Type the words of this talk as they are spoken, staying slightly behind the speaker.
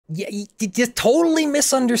Yeah, he just totally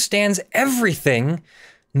misunderstands everything.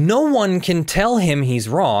 No one can tell him he's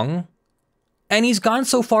wrong. And he's gone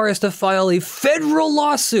so far as to file a federal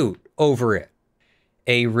lawsuit over it.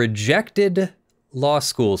 A rejected law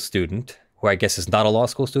school student, who I guess is not a law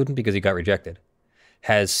school student because he got rejected,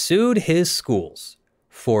 has sued his schools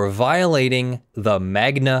for violating the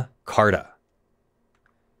Magna Carta.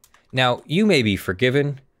 Now, you may be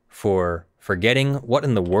forgiven for forgetting what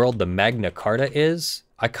in the world the Magna Carta is.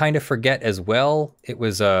 I kind of forget as well. It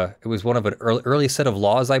was one of an early set of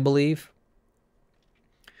laws, I believe.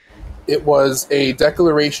 It was a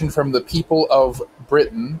declaration from the people of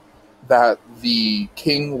Britain that the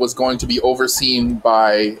king was going to be overseen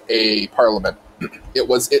by a parliament. It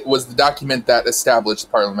was the document that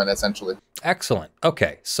established parliament, essentially. Excellent.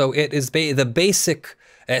 Okay, so it is the basic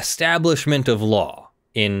establishment of law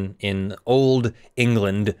in old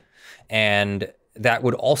England, and that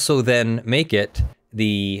would also then make it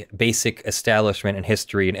the basic establishment and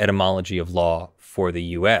history and etymology of law for the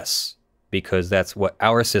U.S., because that's what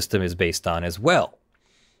our system is based on as well.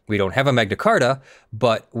 We don't have a Magna Carta,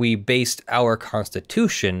 but we based our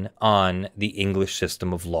Constitution on the English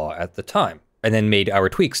system of law at the time, and then made our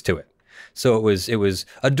tweaks to it. So it was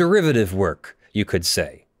a derivative work, you could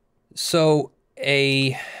say. So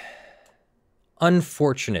a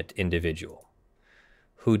unfortunate individual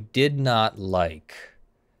who did not like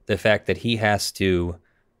the fact that he has to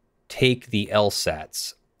take the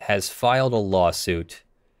LSATs has filed a lawsuit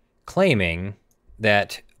claiming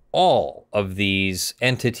that all of these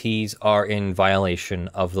entities are in violation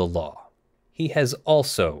of the law. He has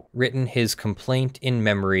also written his complaint in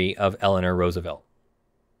memory of Eleanor Roosevelt.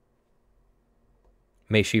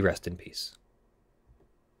 May she rest in peace.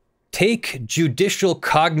 Take judicial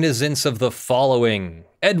cognizance of the following.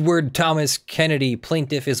 Edward Thomas Kennedy,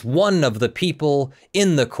 plaintiff, is one of the people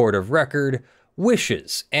in the court of record,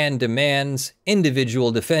 wishes and demands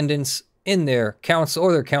individual defendants in their counsel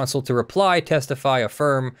or their counsel to reply, testify,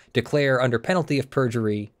 affirm, declare under penalty of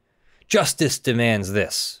perjury. Justice demands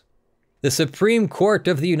this. The Supreme Court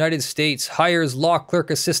of the United States hires law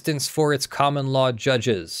clerk assistants for its common law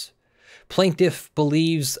judges. Plaintiff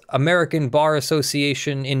believes American Bar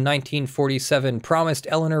Association in 1947 promised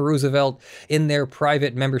Eleanor Roosevelt in their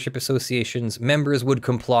private membership associations members would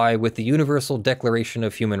comply with the Universal Declaration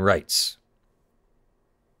of Human Rights.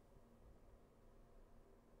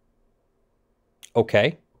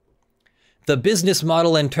 Okay. The business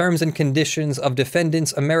model and terms and conditions of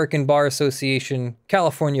defendants American Bar Association,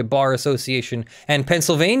 California Bar Association, and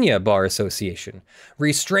Pennsylvania Bar Association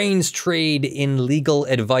restrains trade in legal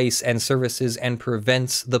advice and services and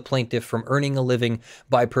prevents the plaintiff from earning a living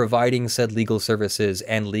by providing said legal services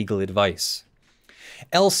and legal advice.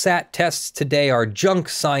 LSAT tests today are junk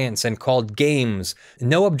science and called games.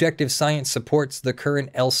 No objective science supports the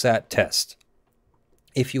current LSAT test.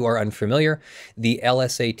 If you are unfamiliar, the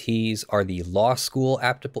LSATs are the law school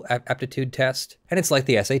aptitude test, and it's like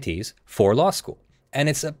the SATs for law school, and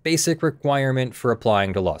it's a basic requirement for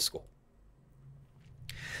applying to law school.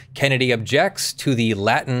 Kennedy objects to the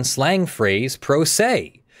Latin slang phrase pro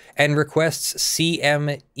se and requests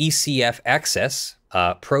CM-ECF access.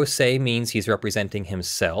 Pro se means he's representing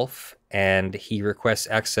himself, and he requests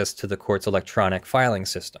access to the court's electronic filing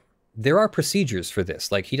system. There are procedures for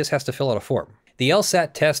this, like he just has to fill out a form. The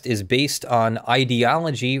LSAT test is based on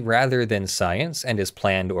ideology rather than science and is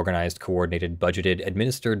planned, organized, coordinated, budgeted,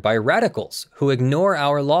 administered by radicals who ignore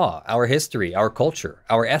our law, our history, our culture,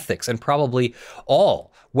 our ethics, and probably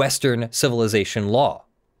all Western civilization law.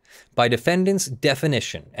 By defendants'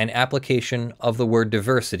 definition and application of the word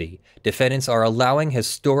diversity, defendants are allowing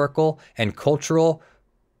historical and cultural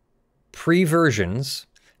perversions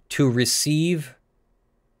to receive,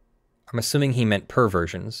 I'm assuming he meant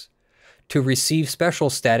perversions, to receive special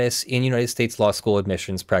status in United States law school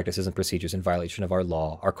admissions, practices, and procedures in violation of our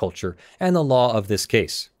law, our culture, and the law of this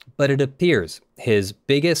case. But it appears his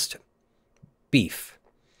biggest beef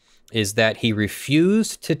is that he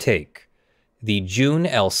refused to take the June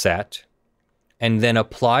LSAT and then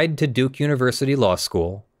applied to Duke University Law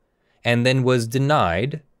School and then was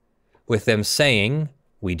denied, with them saying,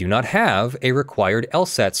 "We do not have a required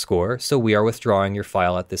LSAT score, so we are withdrawing your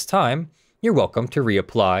file at this time. You're welcome to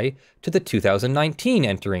reapply to the 2019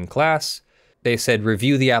 entering class." They said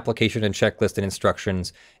review the application and checklist and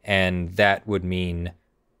instructions, and that would mean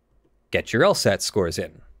get your LSAT scores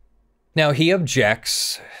in. Now, he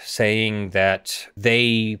objects, saying that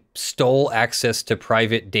they stole access to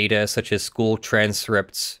private data such as school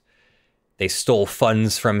transcripts. They stole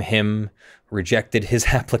funds from him, rejected his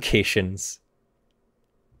applications.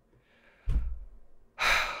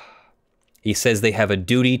 He says they have a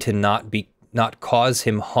duty to not not cause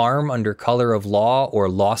him harm under color of law or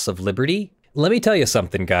loss of liberty. Let me tell you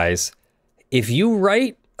something, guys. If you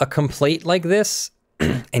write a complaint like this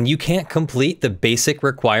and you can't complete the basic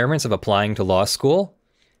requirements of applying to law school,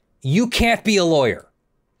 you can't be a lawyer.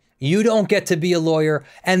 You don't get to be a lawyer,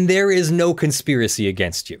 and there is no conspiracy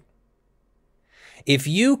against you. If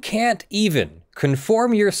you can't even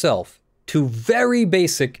conform yourself to very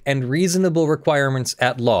basic and reasonable requirements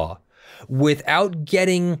at law without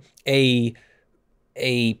getting a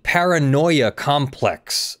paranoia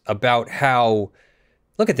complex about how,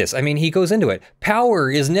 look at this, I mean, he goes into it.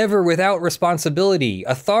 Power is never without responsibility.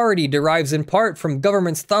 Authority derives in part from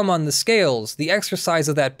government's thumb on the scales. The exercise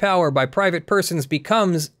of that power by private persons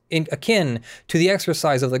becomes akin to the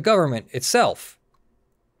exercise of the government itself.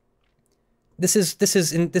 This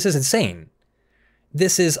is insane.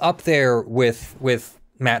 This is up there with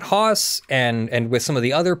Matt Haas and with some of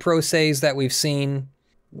the other pro ses that we've seen.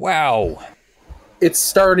 Wow. It's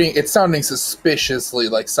sounding suspiciously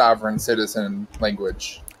like sovereign citizen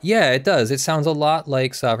language. Yeah, it does. It sounds a lot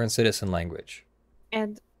like sovereign citizen language.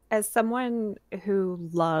 And as someone who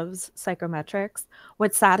loves psychometrics,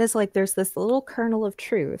 what's sad is like there's this little kernel of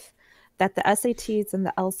truth that the SATs and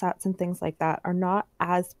the LSATs and things like that are not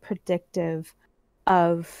as predictive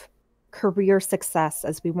of career success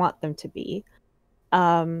as we want them to be.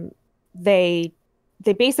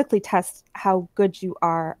 They basically test how good you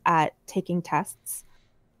are at taking tests,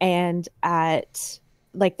 and at,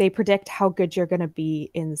 like, they predict how good you're going to be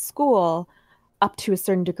in school up to a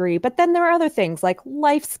certain degree. But then there are other things like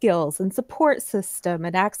life skills and support system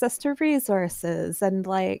and access to resources. And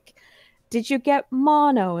like, did you get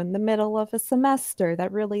mono in the middle of a semester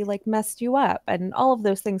that really like messed you up? And all of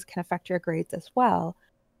those things can affect your grades as well.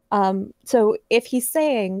 So if he's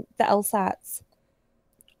saying the LSATs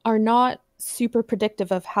are not super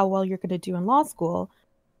predictive of how well you're going to do in law school,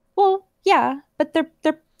 well, yeah, but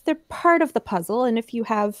they're part of the puzzle. And if you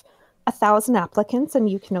have 1,000 applicants and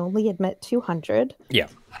you can only admit 200, yeah,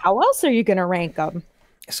 how else are you going to rank them?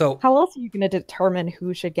 So how else are you going to determine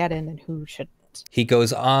who should get in and who shouldn't? He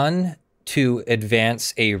goes on to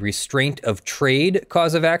advance a restraint of trade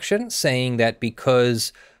cause of action, saying that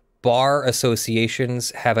because bar associations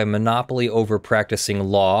have a monopoly over practicing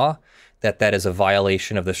law, that is a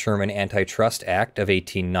violation of the Sherman Antitrust Act of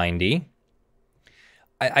 1890.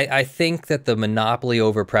 I think that the monopoly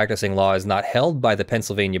over practicing law is not held by the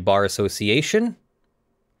Pennsylvania Bar Association,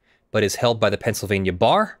 but is held by the Pennsylvania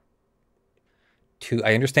Bar.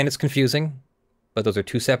 I understand it's confusing, but those are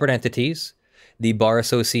two separate entities. The Bar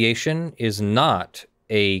Association is not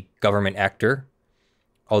a government actor,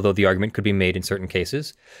 although the argument could be made in certain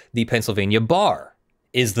cases. The Pennsylvania Bar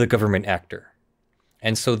is the government actor.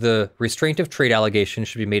 And so the restraint of trade allegation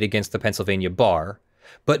should be made against the Pennsylvania Bar.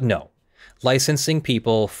 But no, licensing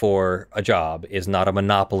people for a job is not a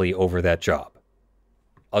monopoly over that job.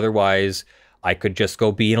 Otherwise, I could just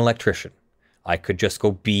go be an electrician. I could just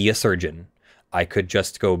go be a surgeon. I could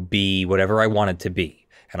just go be whatever I wanted to be.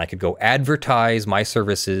 And I could go advertise my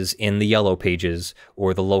services in the Yellow Pages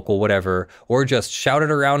or the local whatever, or just shout it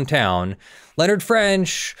around town. Leonard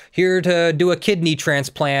French, here to do a kidney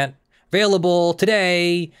transplant. Available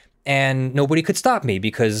today, and nobody could stop me,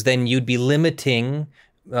 because then you'd be limiting,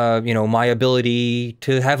 my ability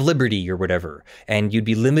to have liberty or whatever, and you'd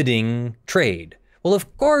be limiting trade. Well,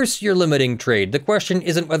 of course you're limiting trade. The question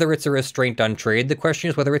isn't whether it's a restraint on trade. The question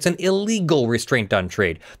is whether it's an illegal restraint on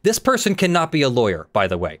trade. This person cannot be a lawyer, by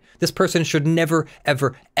the way. This person should never,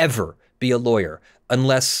 ever, ever be a lawyer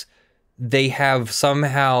unless they have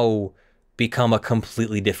somehow become a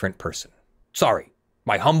completely different person. Sorry.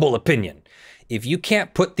 My humble opinion. If you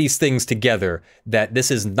can't put these things together, that this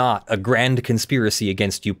is not a grand conspiracy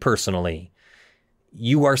against you personally,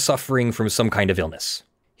 you are suffering from some kind of illness.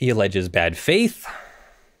 He alleges bad faith,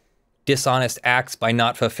 dishonest acts by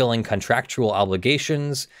not fulfilling contractual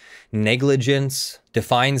obligations, negligence,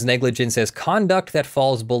 defines negligence as conduct that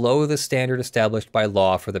falls below the standard established by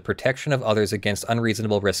law for the protection of others against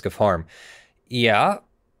unreasonable risk of harm. Yeah.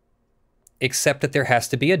 Except that there has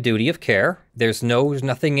to be a duty of care. There's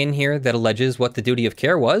nothing in here that alleges what the duty of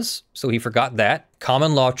care was, so he forgot that.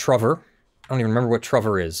 Common law trover. I don't even remember what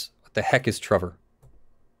trover is. What the heck is trover?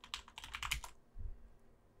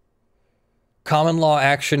 Common law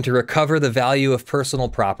action to recover the value of personal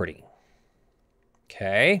property.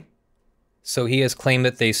 Okay. So he has claimed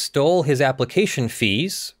that they stole his application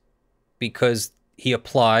fees because he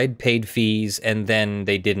applied, paid fees, and then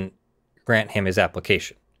they didn't grant him his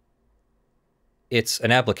application. It's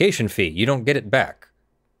an application fee. You don't get it back.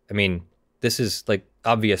 I mean, this is like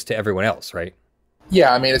obvious to everyone else, right?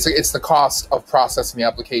 Yeah, I mean, it's the cost of processing the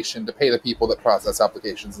application to pay the people that process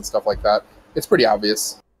applications and stuff like that. It's pretty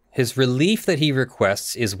obvious. His relief that he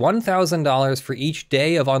requests is $1,000 for each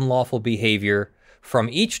day of unlawful behavior from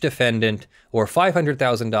each defendant, or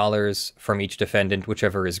 $500,000 from each defendant,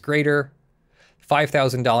 whichever is greater,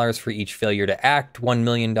 $5,000 for each failure to act, $1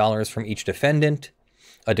 million from each defendant,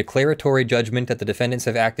 a declaratory judgment that the defendants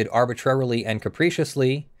have acted arbitrarily and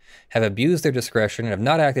capriciously, have abused their discretion, and have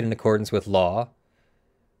not acted in accordance with law,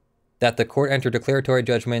 that the court enter declaratory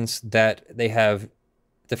judgments that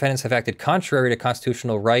defendants have acted contrary to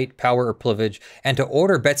constitutional right, power, or privilege, and to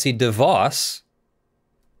order Betsy DeVos,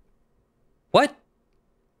 what?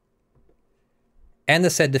 And the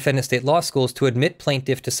said defendant state law schools to admit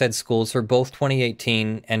plaintiff to said schools for both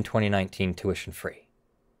 2018 and 2019 tuition free.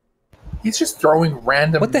 He's just throwing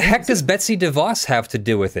random... What the heck does Betsy DeVos have to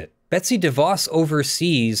do with it? Betsy DeVos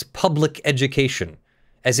oversees public education,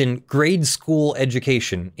 as in grade school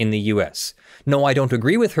education in the U.S. No, I don't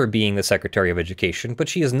agree with her being the Secretary of Education, but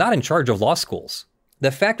she is not in charge of law schools.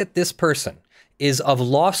 The fact that this person is of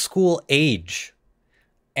law school age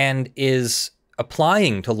and is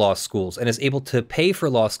applying to law schools and is able to pay for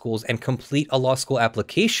law schools and complete a law school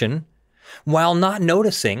application while not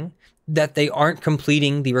noticing that they aren't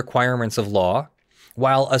completing the requirements of law,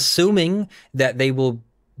 while assuming that they will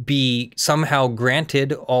be somehow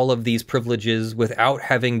granted all of these privileges without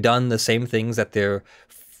having done the same things that their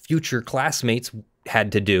future classmates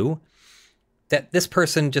had to do, that this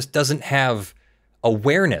person just doesn't have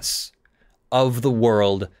awareness of the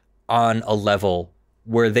world on a level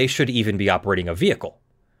where they should even be operating a vehicle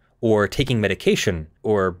or taking medication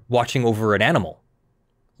or watching over an animal,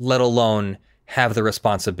 let alone have the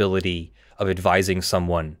responsibility of advising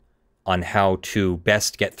someone on how to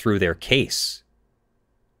best get through their case.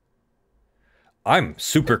 I'm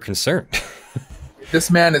super concerned. This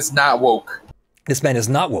man is not woke. This man is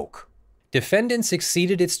not woke. Defendants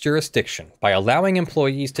exceeded its jurisdiction by allowing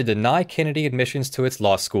employees to deny Kennedy admissions to its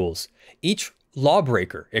law schools. Each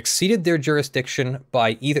lawbreaker exceeded their jurisdiction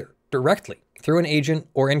by either directly, through an agent,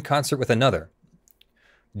 or in concert with another,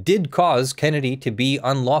 did cause Kennedy to be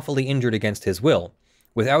unlawfully injured against his will,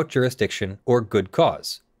 without jurisdiction or good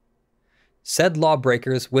cause. Said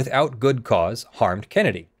lawbreakers without good cause harmed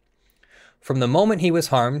Kennedy. From the moment he was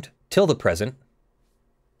harmed till the present,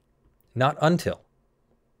 not until,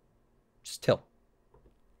 just till.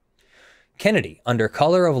 Kennedy, under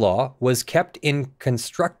color of law, was kept in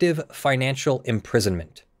constructive financial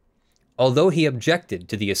imprisonment. Although he objected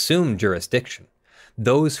to the assumed jurisdiction,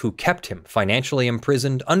 those who kept him financially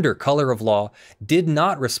imprisoned under color of law did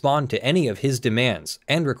not respond to any of his demands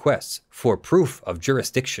and requests for proof of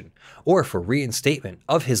jurisdiction or for reinstatement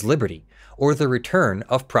of his liberty or the return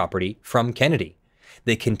of property from Kennedy.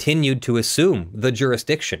 They continued to assume the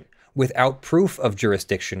jurisdiction without proof of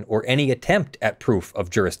jurisdiction or any attempt at proof of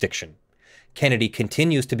jurisdiction. Kennedy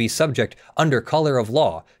continues to be subject under color of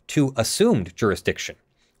law to assumed jurisdiction,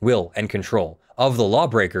 will, and control of the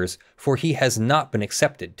lawbreakers, for he has not been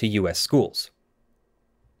accepted to U.S. schools.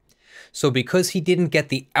 So because he didn't get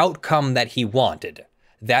the outcome that he wanted,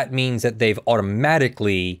 that means that they've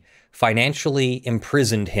automatically financially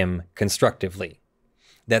imprisoned him constructively,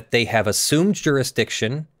 that they have assumed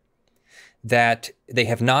jurisdiction, that they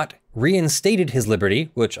have not reinstated his liberty,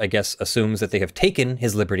 which I guess assumes that they have taken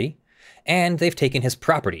his liberty, and they've taken his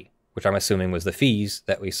property, which I'm assuming was the fees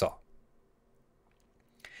that we saw.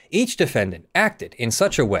 Each defendant acted in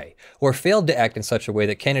such a way, or failed to act in such a way,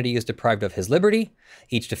 that Kennedy is deprived of his liberty.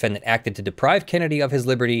 Each defendant acted to deprive Kennedy of his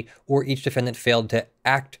liberty, or each defendant failed to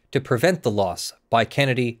act to prevent the loss by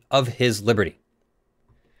Kennedy of his liberty.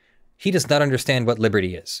 He does not understand what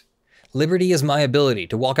liberty is. Liberty is my ability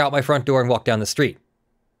to walk out my front door and walk down the street.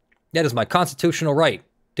 That is my constitutional right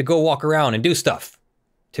to go walk around and do stuff,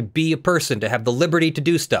 to be a person, to have the liberty to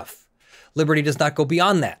do stuff. Liberty does not go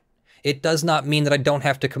beyond that. It does not mean that I don't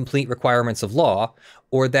have to complete requirements of law,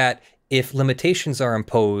 or that if limitations are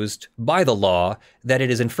imposed by the law, that it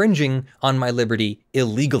is infringing on my liberty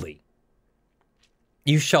illegally.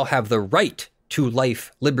 You shall have the right to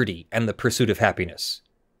life, liberty, and the pursuit of happiness,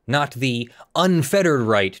 not the unfettered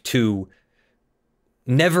right to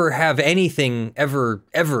never have anything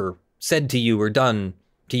ever said to you or done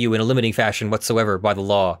to you in a limiting fashion whatsoever by the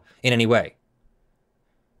law in any way.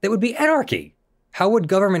 That would be anarchy. How would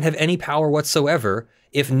government have any power whatsoever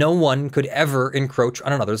if no one could ever encroach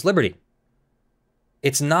on another's liberty?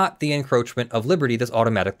 It's not the encroachment of liberty that's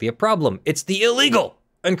automatically a problem. It's the illegal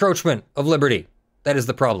encroachment of liberty that is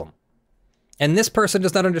the problem. And this person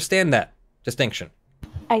does not understand that distinction.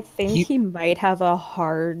 I think he might have a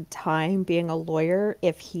hard time being a lawyer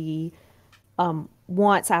if he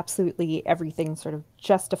wants absolutely everything sort of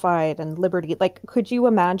justified and liberty. Like, could you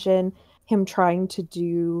imagine him trying to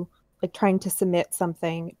do like trying to submit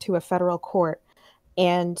something to a federal court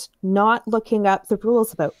and not looking up the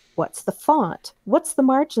rules about what's the font, what's the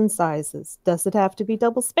margin sizes, does it have to be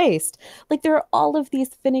double spaced? Like there are all of these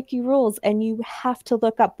finicky rules, and you have to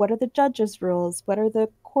look up what are the judges' rules, what are the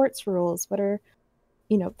court's rules, what are,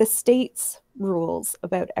 you know, the state's rules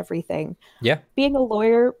about everything. Yeah. Being a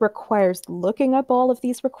lawyer requires looking up all of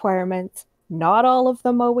these requirements. Not all of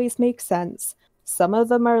them always make sense. Some of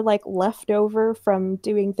them are like left over from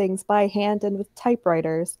doing things by hand and with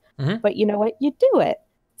typewriters. But you know what? You do it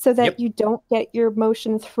so that you don't get your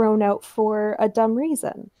motion thrown out for a dumb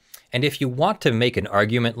reason. And if you want to make an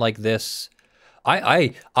argument like this,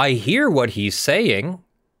 I hear what he's saying,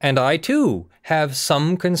 and I too have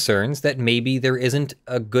some concerns that maybe there isn't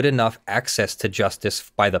a good enough access to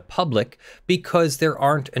justice by the public because there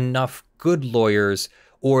aren't enough good lawyers,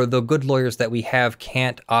 or the good lawyers that we have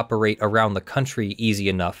can't operate around the country easy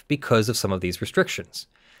enough because of some of these restrictions.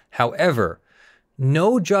 However,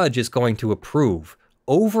 no judge is going to approve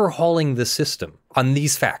overhauling the system on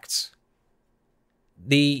these facts.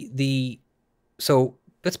 So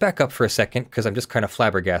let's back up for a second, because I'm just kind of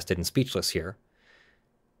flabbergasted and speechless here.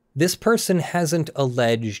 This person hasn't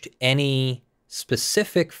alleged any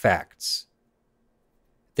specific facts.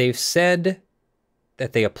 They've said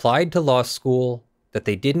that they applied to law school, that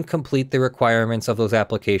they didn't complete the requirements of those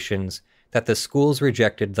applications, that the schools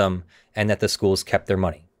rejected them, and that the schools kept their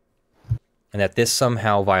money, and that this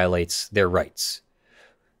somehow violates their rights.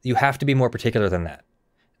 You have to be more particular than that.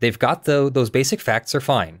 They've got those basic facts are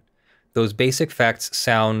fine. Those basic facts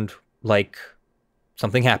sound like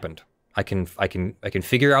something happened. I can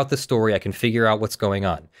figure out the story. I can figure out what's going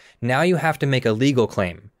on. Now you have to make a legal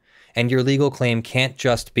claim, and your legal claim can't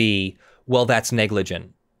just be, well, that's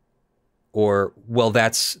negligent, or, well,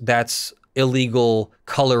 that's illegal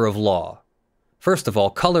color of law. First of all,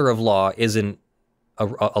 color of law isn't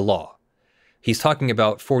a law. He's talking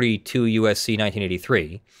about 42 USC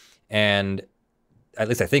 1983, and at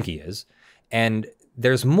least I think he is. And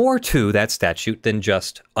there's more to that statute than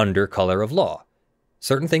just under color of law.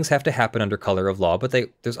 Certain things have to happen under color of law, but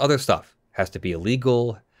there's other stuff. Has to be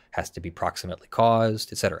illegal, has to be proximately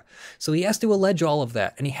caused, etc. So he has to allege all of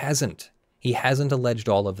that, and he hasn't. He hasn't alleged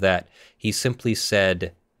all of that. He simply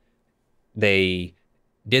said, they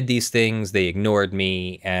did these things, they ignored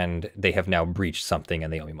me, and they have now breached something,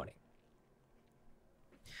 and they owe me money.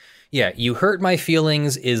 Yeah, you hurt my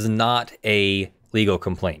feelings is not a legal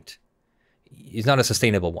complaint. It's not a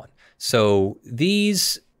sustainable one. So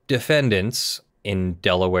these defendants in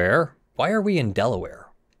Delaware, why are we in Delaware?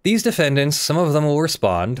 These defendants, some of them will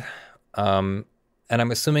respond, and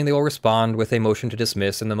I'm assuming they will respond with a motion to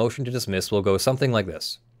dismiss, and the motion to dismiss will go something like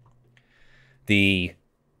this. The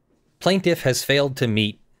plaintiff has failed to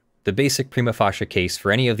meet the basic prima facie case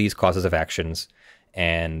for any of these causes of actions,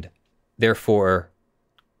 and therefore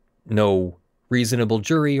no reasonable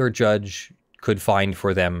jury or judge could find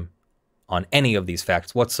for them on any of these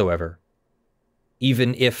facts whatsoever,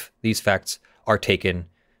 even if these facts are taken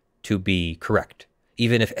to be correct.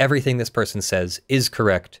 Even if everything this person says is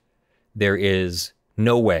correct, there is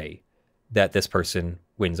no way that this person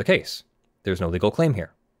wins a case. There's no legal claim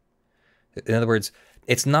here. In other words,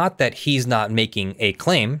 it's not that he's not making a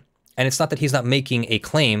claim, and it's not that he's not making a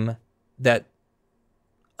claim that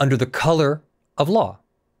under the color of law.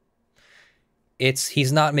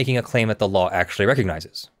 He's not making a claim that the law actually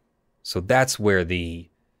recognizes. So that's where the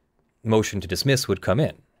motion to dismiss would come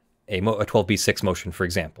in. A 12b6 motion, for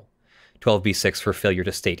example. 12b6 for failure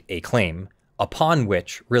to state a claim upon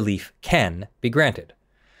which relief can be granted.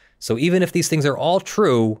 So even if these things are all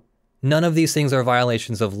true, none of these things are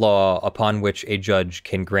violations of law upon which a judge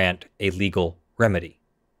can grant a legal remedy.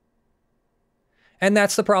 And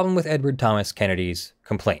that's the problem with Edward Thomas Kennedy's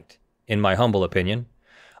complaint, in my humble opinion.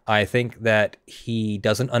 I think that he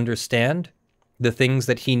doesn't understand the things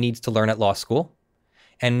that he needs to learn at law school,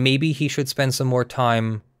 and maybe he should spend some more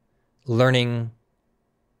time learning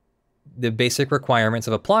the basic requirements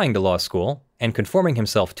of applying to law school and conforming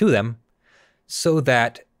himself to them so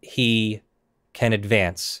that he can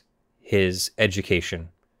advance his education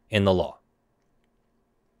in the law.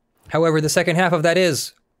 However, the second half of that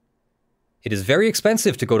is, it is very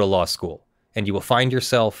expensive to go to law school, and you will find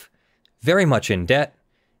yourself very much in debt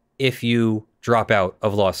if you drop out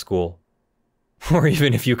of law school, or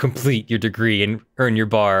even if you complete your degree and earn your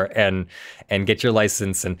bar and get your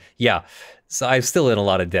license. And yeah, so I'm still in a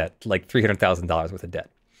lot of debt, like $300,000 worth of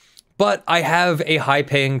debt. But I have a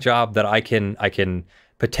high-paying job that I can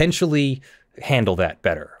potentially handle that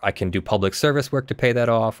better. I can do public service work to pay that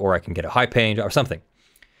off, or I can get a high-paying job or something.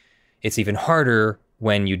 It's even harder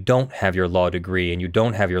when you don't have your law degree and you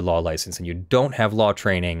don't have your law license and you don't have law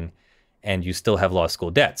training, and you still have law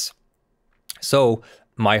school debts. So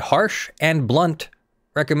my harsh and blunt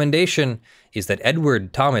recommendation is that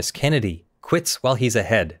Edward Thomas Kennedy quits while he's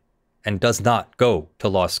ahead and does not go to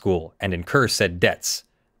law school and incur said debts.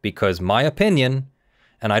 Because my opinion,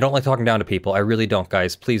 and I don't like talking down to people, I really don't,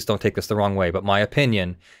 guys, please don't take this the wrong way, but my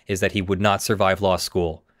opinion is that he would not survive law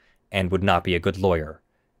school and would not be a good lawyer.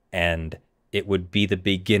 And it would be the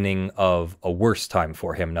beginning of a worse time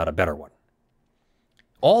for him, not a better one.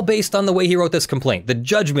 All based on the way he wrote this complaint. The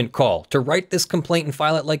judgment call to write this complaint and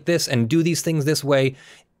file it like this and do these things this way,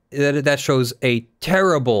 that shows a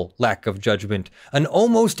terrible lack of judgment, an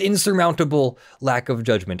almost insurmountable lack of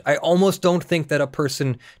judgment. I almost don't think that a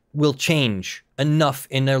person will change enough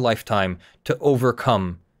in their lifetime to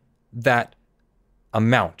overcome that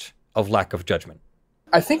amount of lack of judgment.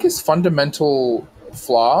 I think his fundamental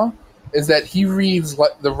flaw is that he reads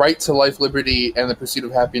the right to life, liberty, and the pursuit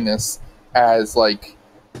of happiness as like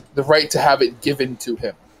the right to have it given to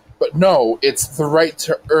him. But no, it's the right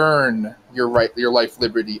to earn your life,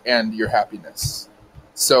 liberty, and your happiness.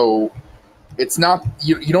 So it's not,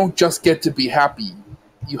 you don't just get to be happy.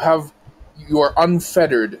 You are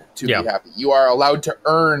unfettered to be happy. You are allowed to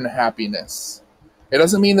earn happiness. It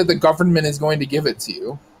doesn't mean that the government is going to give it to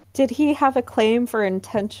you. Did he have a claim for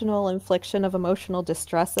intentional infliction of emotional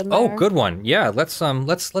distress in there? Oh, good one. Yeah, let's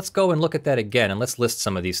go and look at that again, and let's list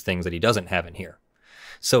some of these things that he doesn't have in here.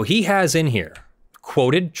 So he has in here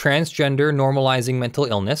quoted transgender normalizing mental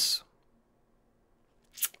illness.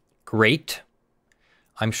 Great.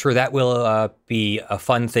 I'm sure that will be a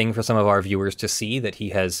fun thing for some of our viewers to see that he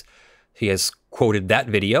has quoted that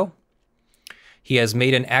video. He has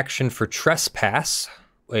made an action for trespass,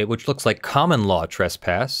 which looks like common law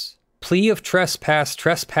trespass. Plea of trespass,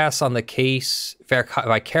 trespass on the case,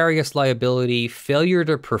 vicarious liability, failure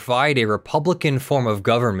to provide a Republican form of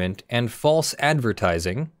government, and false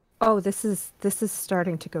advertising. Oh, this is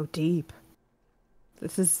starting to go deep.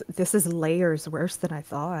 This is layers worse than I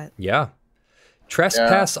thought. Yeah.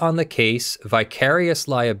 Trespass on the case, vicarious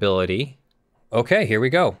liability. Okay, here we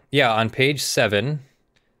go. Yeah, on page 7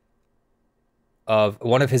 of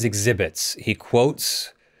one of his exhibits, he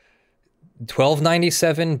quotes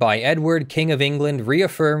 1297 by Edward, King of England,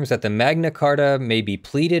 reaffirms that the Magna Carta may be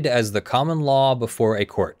pleaded as the common law before a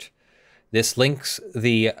court. This links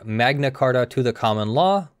the Magna Carta to the common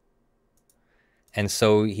law, and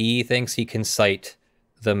so he thinks he can cite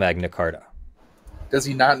the Magna Carta. Does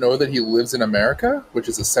he not know that he lives in America, which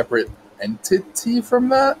is a separate entity from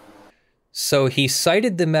that? So he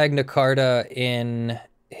cited the Magna Carta in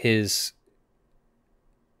his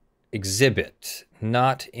exhibit,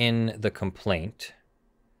 not in the complaint.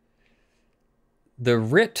 The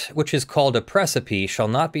writ, which is called a precipice, shall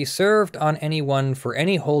not be served on anyone for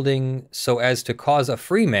any holding so as to cause a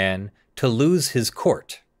free man to lose his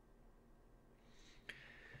court.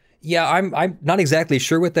 Yeah, I'm not exactly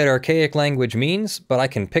sure what that archaic language means, but I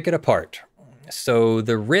can pick it apart. So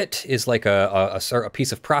the writ is like a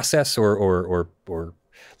piece of process or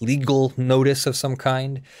legal notice of some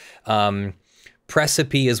kind.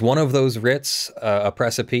 Precipice is one of those writs. A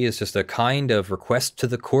precipice is just a kind of request to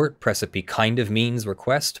the court. Precipice kind of means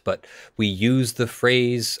request, but we use the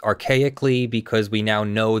phrase archaically because we now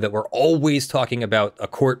know that we're always talking about a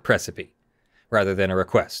court precipice rather than a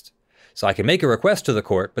request. So I can make a request to the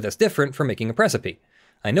court, but that's different from making a precipice.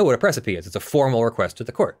 I know what a precipice is. It's a formal request to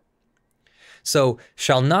the court. So,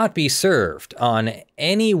 shall not be served on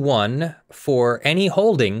anyone for any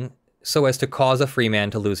holding so as to cause a free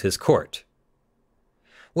man to lose his court.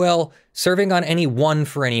 Well, serving on any one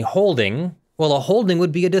for any holding, well, a holding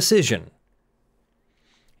would be a decision.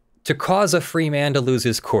 To cause a free man to lose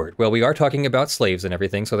his court, well, we are talking about slaves and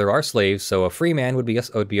everything, so there are slaves, so a free man would be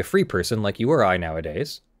a free person like you or I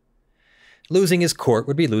nowadays. Losing his court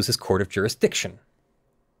would be lose his court of jurisdiction.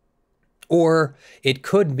 Or it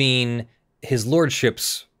could mean his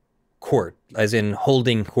lordship's court, as in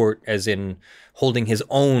holding court, as in holding his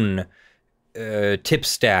own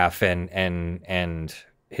tipstaff and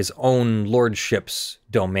his own lordship's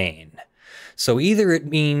domain. So either it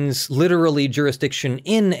means literally jurisdiction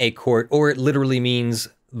in a court, or it literally means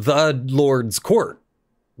the Lord's court,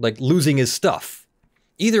 like losing his stuff.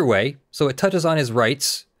 Either way, so it touches on his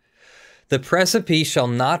rights. The precipice shall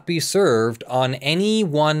not be served on any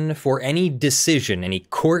one for any decision, any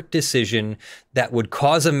court decision that would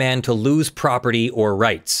cause a man to lose property or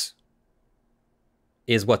rights,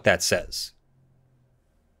 is what that says.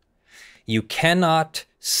 You cannot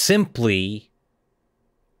simply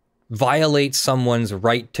violate someone's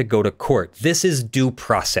right to go to court. This is due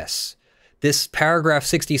process. This paragraph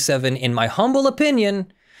 67, in my humble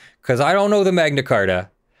opinion, because I don't know the Magna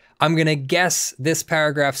Carta, I'm going to guess this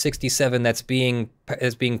paragraph 67 that's being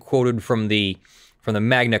quoted from the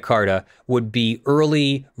Magna Carta would be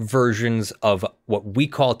early versions of what we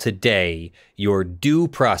call today your due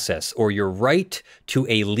process, or your right to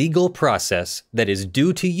a legal process that is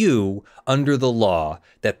due to you under the law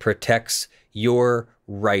that protects your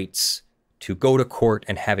rights to go to court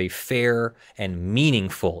and have a fair and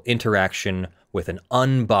meaningful interaction with an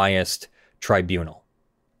unbiased tribunal.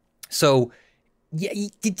 So yeah,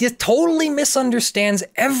 he just totally misunderstands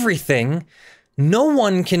everything. No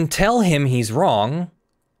one can tell him he's wrong.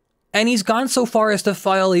 And he's gone so far as to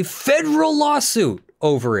file a federal lawsuit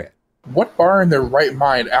over it. What bar in their right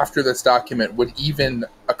mind after this document would even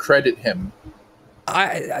accredit him?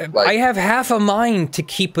 I have half a mind to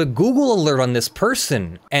keep a Google alert on this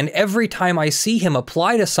person, and every time I see him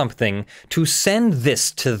apply to something, to send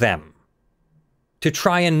this to them, to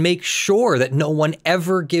try and make sure that no one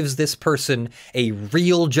ever gives this person a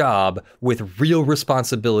real job with real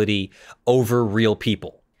responsibility over real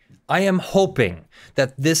people. I am hoping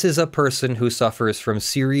that this is a person who suffers from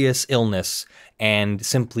serious illness and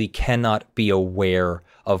simply cannot be aware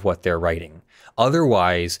of what they're writing.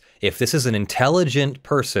 Otherwise, if this is an intelligent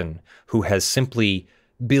person who has simply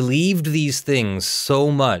believed these things so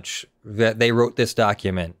much that they wrote this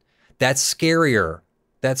document, that's scarier.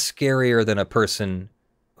 That's scarier than a person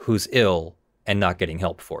who's ill and not getting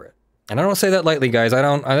help for it. And I don't say that lightly, guys.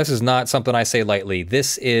 This is not something I say lightly.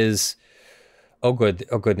 This is, oh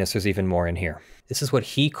goodness, there's even more in here. This is what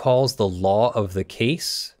he calls the law of the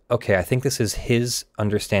case. Okay, I think this is his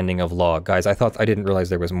understanding of law. Guys, I didn't realize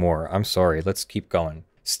there was more. I'm sorry, let's keep going.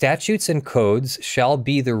 Statutes and codes shall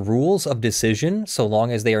be the rules of decision so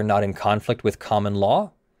long as they are not in conflict with common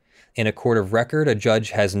law. In a court of record, a judge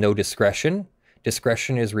has no discretion.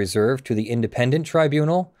 Discretion is reserved to the independent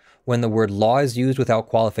tribunal. When the word law is used without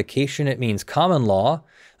qualification, it means common law.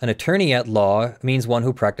 An attorney at law means one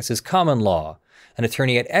who practices common law. An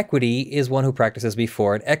attorney at equity is one who practices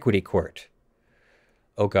before an equity court.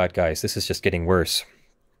 Oh God, guys, this is just getting worse.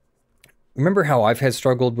 Remember how I've had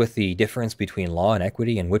struggled with the difference between law and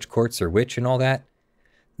equity and which courts are which and all that?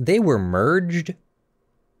 They were merged.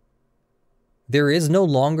 There is no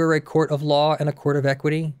longer a court of law and a court of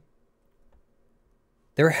equity.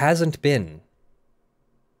 There hasn't been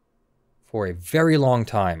for a very long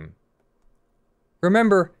time.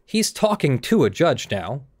 Remember, he's talking to a judge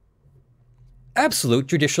now. Absolute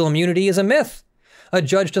judicial immunity is a myth. A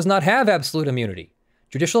judge does not have absolute immunity.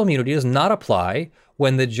 Judicial immunity does not apply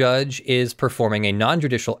when the judge is performing a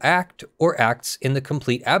non-judicial act or acts in the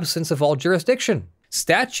complete absence of all jurisdiction.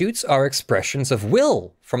 Statutes are expressions of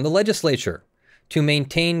will from the legislature to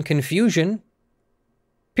maintain confusion,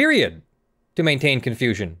 period. To maintain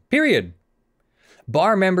confusion, period.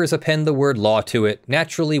 Bar members append the word law to it.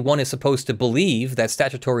 Naturally, one is supposed to believe that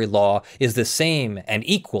statutory law is the same and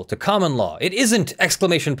equal to common law. It isn't!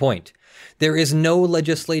 Exclamation point. There is no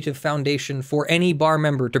legislative foundation for any bar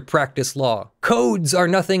member to practice law. Codes are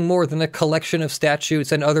nothing more than a collection of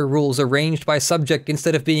statutes and other rules arranged by subject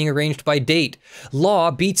instead of being arranged by date.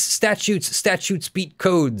 Law beats statutes, statutes beat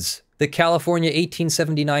codes. The California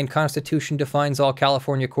 1879 Constitution defines all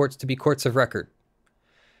California courts to be courts of record.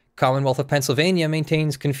 Commonwealth of Pennsylvania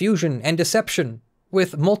maintains confusion and deception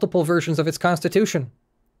with multiple versions of its Constitution.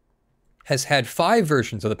 Has had 5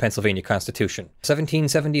 versions of the Pennsylvania Constitution: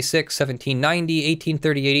 1776, 1790,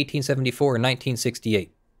 1838, 1874, and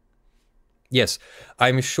 1968. Yes,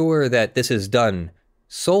 I'm sure that this is done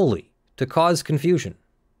solely to cause confusion.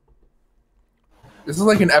 This is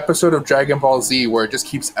like an episode of Dragon Ball Z where it just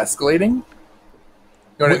keeps escalating. You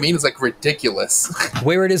know what I mean? It's like ridiculous.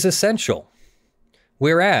 Where it is essential.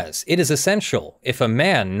 Whereas it is essential if a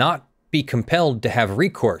man not be compelled to have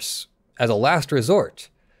recourse as a last resort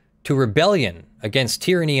to rebellion against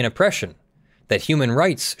tyranny and oppression, that human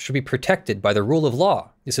rights should be protected by the rule of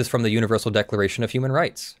law. This is from the Universal Declaration of Human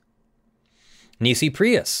Rights. Nisi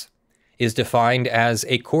prius is defined as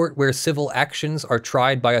a court where civil actions are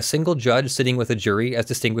tried by a single judge sitting with a jury as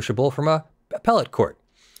distinguishable from a appellate court.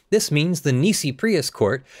 This means the nisi prius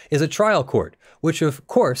court is a trial court, which of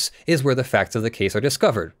course is where the facts of the case are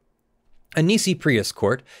discovered. A nisi prius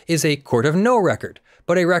court is a court of no record,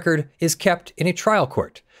 but a record is kept in a trial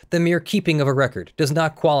court. The mere keeping of a record does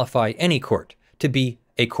not qualify any court to be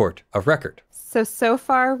a court of record. So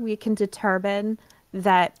far we can determine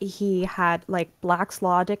that he had like Black's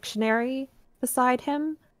Law Dictionary beside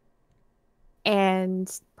him, and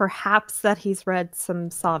perhaps that he's read some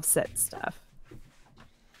Sovsit stuff.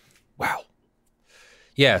 Wow.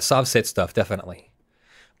 Yeah, Sovsit stuff, definitely.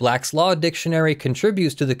 Black's Law Dictionary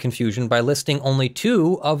contributes to the confusion by listing only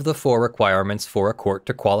 2 of the 4 requirements for a court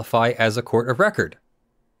to qualify as a court of record.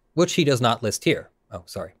 which he does not list here. Oh,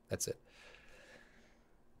 sorry, that's it.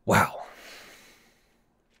 Wow.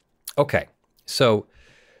 Okay, so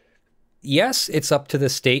yes, it's up to the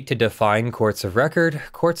state to define courts of record.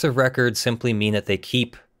 Courts of record simply mean that they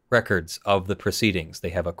keep records of the proceedings. They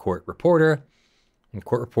have a court reporter, and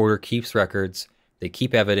court reporter keeps records. They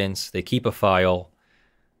keep evidence. They keep a file.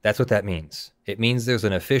 That's what that means. It means there's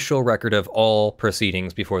an official record of all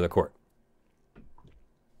proceedings before the court.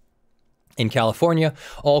 In California,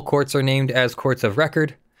 all courts are named as courts of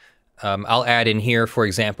record. I'll add in here, for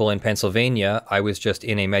example, in Pennsylvania, I was just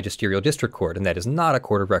in a magisterial district court, and that is not a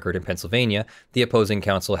court of record in Pennsylvania. The opposing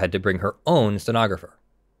counsel had to bring her own stenographer.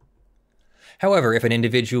 However, if in an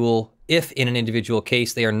individual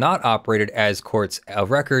case they are not operated as courts of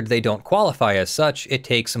record, they don't qualify as such, it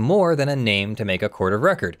takes more than a name to make a court of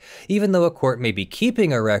record. Even though a court may be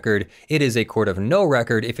keeping a record, it is a court of no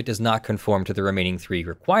record if it does not conform to the remaining 3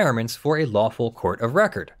 requirements for a lawful court of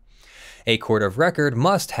record. A court of record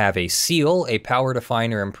must have a seal, a power to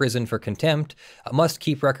fine or imprison for contempt, must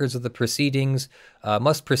keep records of the proceedings,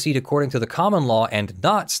 must proceed according to the common law and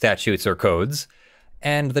not statutes or codes,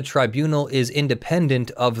 and the tribunal is independent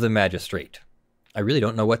of the magistrate. I really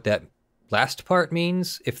don't know what that last part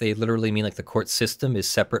means, if they literally mean like the court system is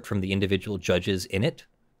separate from the individual judges in it.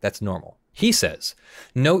 That's normal. He says,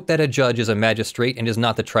 note that a judge is a magistrate and is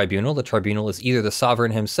not the tribunal. The tribunal is either the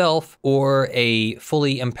sovereign himself or a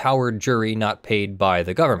fully empowered jury not paid by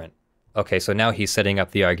the government. Okay, so now he's setting up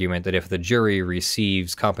the argument that if the jury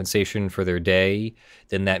receives compensation for their day,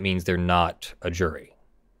 then that means they're not a jury.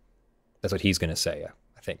 That's what he's going to say,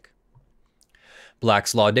 I think.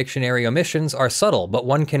 Black's Law Dictionary omissions are subtle, but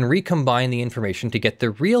one can recombine the information to get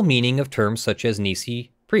the real meaning of terms such as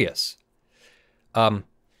nisi prius.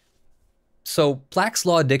 So Black's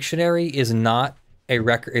Law Dictionary is not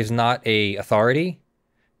a authority.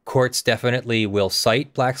 Courts definitely will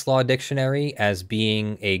cite Black's Law Dictionary as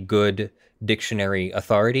being a good dictionary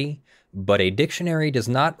authority, but a dictionary does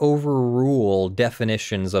not overrule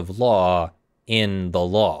definitions of law in the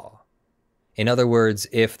law. In other words,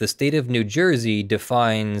 if the state of New Jersey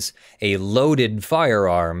defines a loaded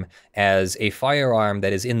firearm as a firearm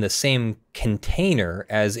that is in the same container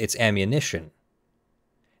as its ammunition,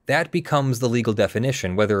 that becomes the legal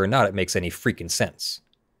definition, whether or not it makes any freaking sense.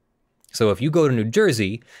 So if you go to New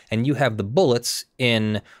Jersey and you have the bullets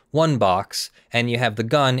in one box and you have the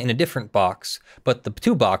gun in a different box, but the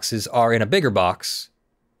 2 boxes are in a bigger box,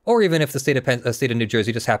 or even if the state of New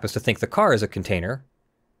Jersey just happens to think the car is a container,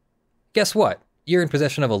 guess what? You're in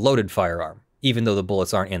possession of a loaded firearm, even though the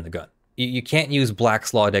bullets aren't in the gun. You can't use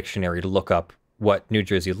Black's Law Dictionary to look up what New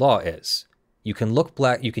Jersey law is. You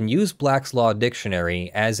can use Black's Law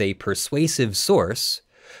Dictionary as a persuasive source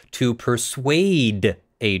to persuade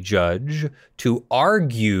a judge to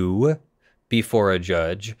argue before a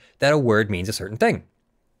judge that a word means a certain thing.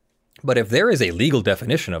 But if there is a legal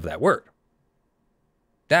definition of that word,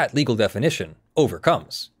 that legal definition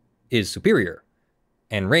overcomes, is superior,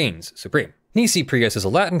 and reigns supreme. Nisi prius is a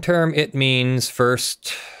Latin term. It means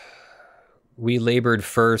first. We labored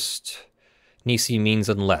first. Nisi means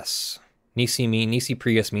unless. Nisi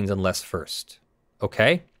prius means unless first.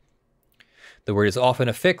 Okay? The word is often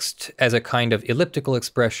affixed as a kind of elliptical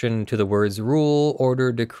expression to the words rule,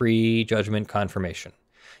 order, decree, judgment, confirmation.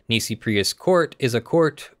 Nisi prius court is a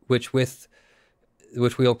court which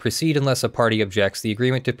will proceed unless a party objects. The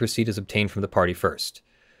agreement to proceed is obtained from the party first.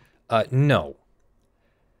 No.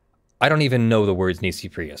 I don't even know the words nisi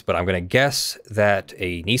prius, but I'm going to guess that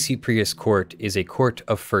a nisi prius court is a court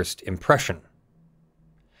of first impression.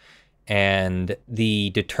 And the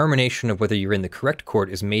determination of whether you're in the correct court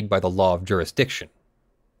is made by the law of jurisdiction.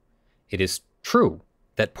 It is true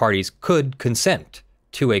that parties could consent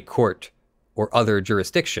to a court or other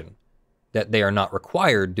jurisdiction that they are not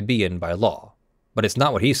required to be in by law. But it's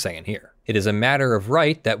not what he's saying here. It is a matter of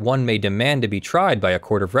right that one may demand to be tried by a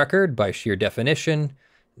court of record by sheer definition.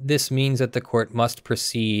 This means that the court must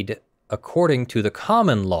proceed according to the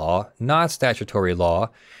common law, not statutory law.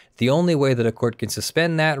 The only way that a court can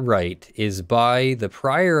suspend that right is by the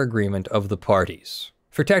prior agreement of the parties.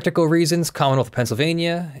 For technical reasons, Commonwealth of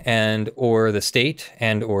Pennsylvania or the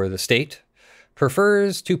state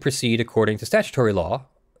prefers to proceed according to statutory law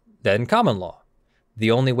than common law.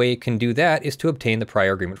 The only way it can do that is to obtain the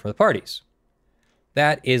prior agreement from the parties.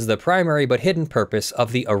 That is the primary but hidden purpose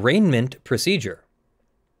of the arraignment procedure.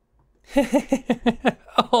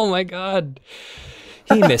 Oh my God.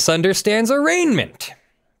 He misunderstands arraignment.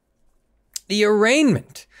 The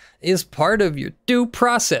arraignment is part of your due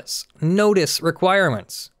process notice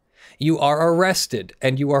requirements. You are arrested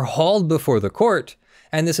and you are hauled before the court,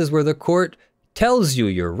 and this is where the court tells you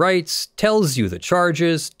your rights, tells you the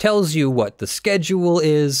charges, tells you what the schedule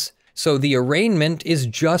is. So the arraignment is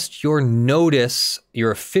just your notice, your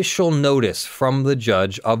official notice from the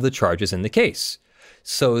judge of the charges in the case,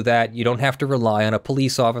 so that you don't have to rely on a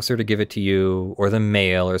police officer to give it to you or the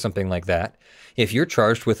mail or something like that. If you're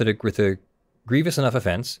charged with a grievous enough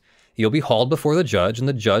offense, you'll be hauled before the judge and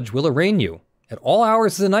the judge will arraign you at all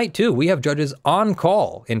hours of the night too. We have judges on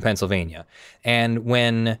call in Pennsylvania. And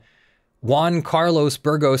when Juan Carlos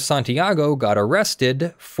Burgos Santiago got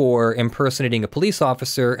arrested for impersonating a police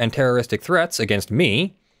officer and terroristic threats against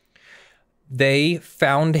me, they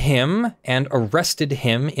found him and arrested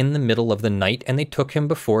him in the middle of the night, and they took him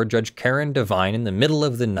before Judge Karen Devine in the middle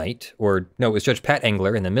of the night, or no, it was Judge Pat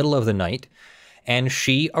Engler in the middle of the night, and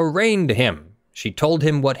she arraigned him. She told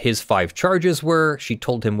him what his 5 charges were, she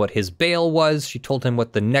told him what his bail was, she told him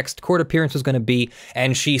what the next court appearance was going to be,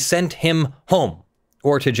 and she sent him home,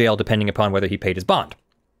 or to jail, depending upon whether he paid his bond.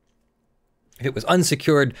 If it was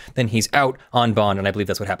unsecured, then he's out on bond, and I believe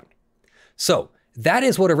that's what happened. So, that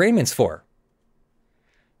is what arraignment's for.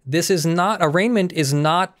 Arraignment is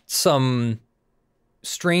not some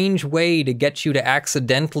strange way to get you to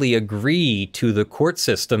accidentally agree to the court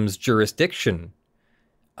system's jurisdiction.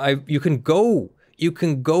 You can go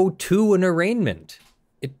to an arraignment.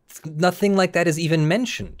 Nothing like that is even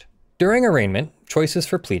mentioned. During arraignment, choices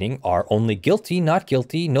for pleading are only guilty, not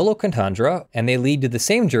guilty, nolo contendere, and they lead to the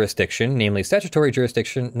same jurisdiction, namely statutory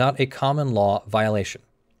jurisdiction, not a common law violation.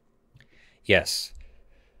 Yes.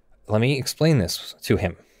 Let me explain this to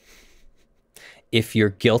him. If you're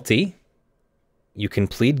guilty, you can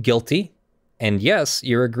plead guilty, and yes,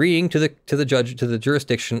 you're agreeing to the judge, to the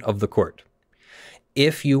jurisdiction of the court.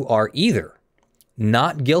 If you are either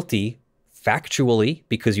not guilty factually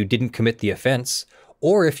because you didn't commit the offense,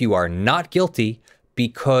 or if you are not guilty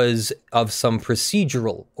because of some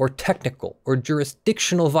procedural or technical or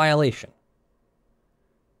jurisdictional violation,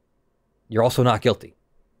 you're also not guilty.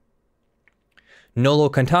 Nolo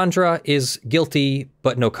contendere is guilty,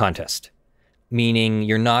 but no contest, meaning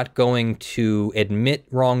you're not going to admit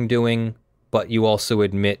wrongdoing, but you also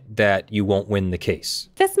admit that you won't win the case.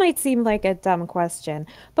 This might seem like a dumb question,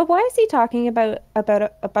 but why is he talking about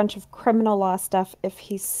a bunch of criminal law stuff if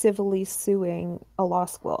he's civilly suing a law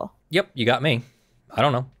school? Yep, you got me. I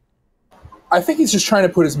don't know. I think he's just trying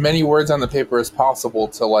to put as many words on the paper as possible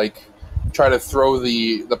to, like, try to throw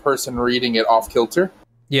the person reading it off kilter.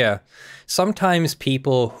 Yeah. Sometimes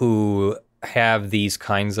people who have these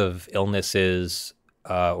kinds of illnesses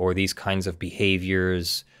or these kinds of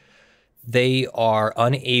behaviors, they are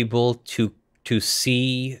unable to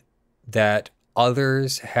see that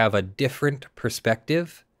others have a different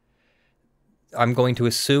perspective. I'm going to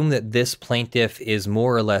assume that this plaintiff is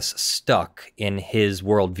more or less stuck in his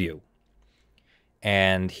worldview.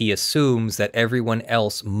 And he assumes that everyone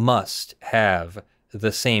else must have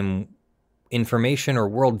the same information or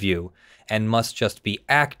worldview and must just be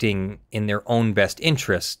acting in their own best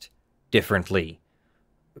interest differently.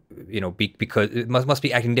 You know, because it must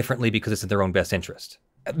be acting differently because it's in their own best interest.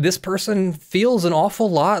 This person feels an awful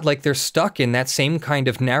lot like they're stuck in that same kind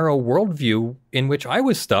of narrow worldview in which I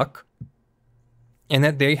was stuck, and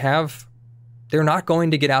that they're not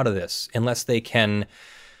going to get out of this unless they can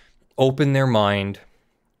open their mind,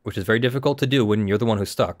 which is very difficult to do when you're the one who's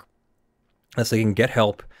stuck, unless they can get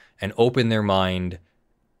help and open their mind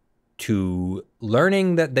to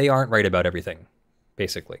learning that they aren't right about everything,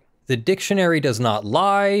 basically. The dictionary does not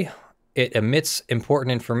lie. It omits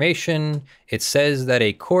important information. It says that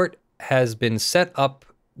a court has been set up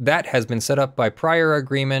by prior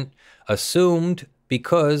agreement, assumed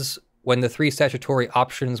because when the 3 statutory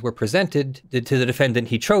options were presented to the defendant,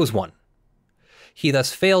 he chose one. He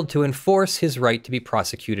thus failed to enforce his right to be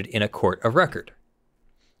prosecuted in a court of record.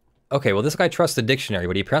 Okay, well, this guy trusts the dictionary,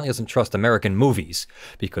 but he apparently doesn't trust American movies,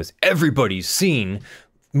 because everybody's seen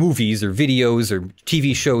movies or videos or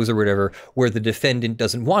TV shows or whatever where the defendant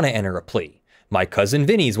doesn't want to enter a plea. My Cousin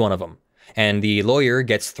Vinny's one of them. And the lawyer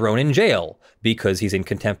gets thrown in jail because he's in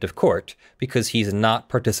contempt of court, because he's not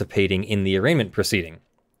participating in the arraignment proceeding.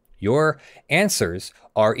 Your answers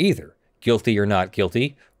are either guilty or not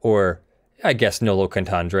guilty, or I guess nolo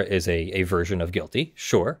contendere is a version of guilty,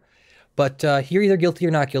 sure. But you're either guilty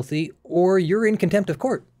or not guilty, or you're in contempt of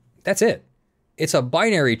court. That's it. It's a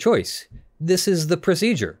binary choice. This is the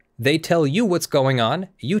procedure. They tell you what's going on.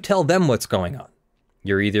 You tell them what's going on.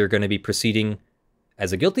 You're either going to be proceeding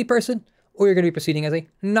as a guilty person, or you're going to be proceeding as a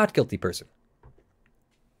not guilty person.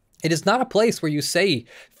 It is not a place where you say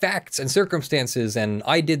facts and circumstances and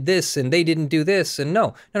I did this and they didn't do this. And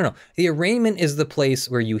no. The arraignment is the place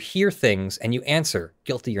where you hear things and you answer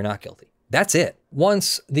guilty or not guilty. That's it.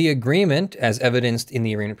 Once the agreement, as evidenced in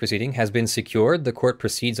the arraignment proceeding, has been secured, the court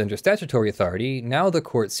proceeds under statutory authority. Now the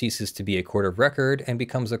court ceases to be a court of record and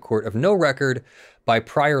becomes a court of no record by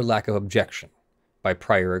prior lack of objection, by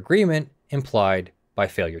prior agreement implied by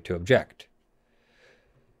failure to object.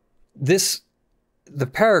 The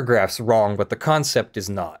paragraph's wrong, but the concept is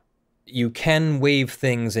not. You can waive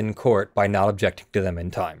things in court by not objecting to them in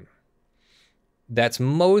time. That's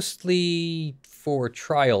mostly for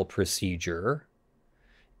trial procedure,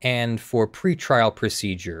 and for pretrial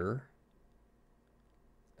procedure,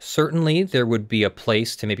 certainly there would be a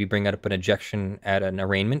place to maybe bring up an objection at an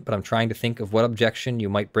arraignment, but I'm trying to think of what objection you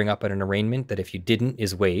might bring up at an arraignment that if you didn't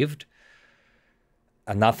is waived.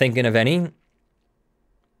 I'm not thinking of any,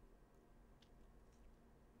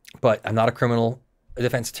 but I'm not a criminal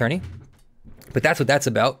defense attorney. But that's what that's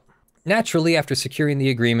about. Naturally, after securing the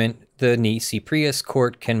agreement, the nisi prius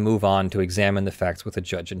court can move on to examine the facts with a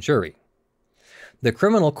judge and jury. The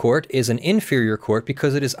criminal court is an inferior court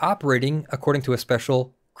because it is operating according to a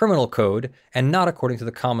special criminal code and not according to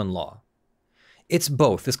the common law. It's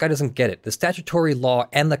both. This guy doesn't get it. The statutory law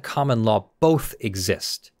and the common law both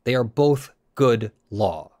exist. They are both good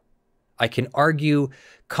law. I can argue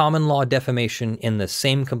common law defamation in the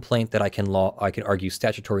same complaint that I can argue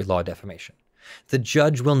statutory law defamation. The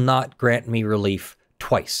judge will not grant me relief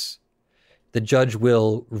twice. The judge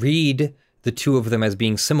will read the two of them as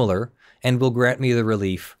being similar and will grant me the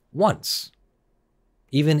relief once,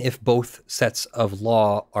 even if both sets of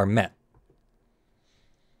law are met.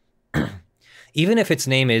 Even if its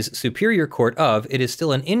name is Superior Court of, it is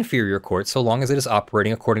still an inferior court so long as it is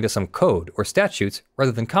operating according to some code or statutes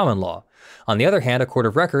rather than common law. On the other hand, a court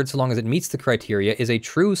of record, so long as it meets the criteria, is a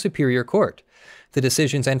true superior court. The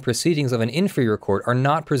decisions and proceedings of an inferior court are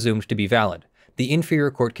not presumed to be valid. The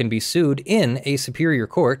inferior court can be sued in a superior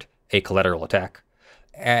court, a collateral attack.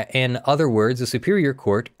 In other words, the superior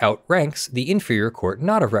court outranks the inferior court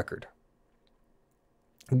not of record.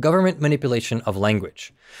 Government manipulation of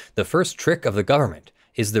language. The first trick of the government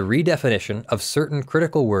is the redefinition of certain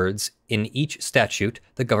critical words in each statute.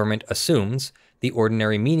 The government assumes the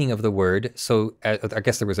ordinary meaning of the word, so I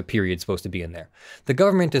guess there was a period supposed to be in there. The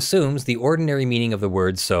government assumes the ordinary meaning of the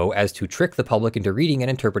word so as to trick the public into reading and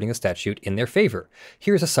interpreting the statute in their favor.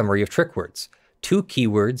 Here's a summary of trick words. Two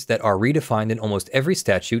keywords that are redefined in almost every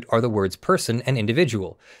statute are the words person and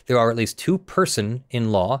individual. There are at least two person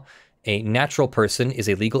in law. A natural person is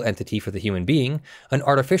a legal entity for the human being. An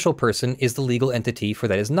artificial person is the legal entity for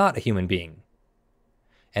that is not a human being.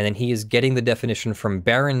 And then he is getting the definition from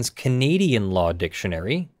Barron's Canadian Law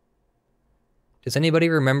Dictionary. Does anybody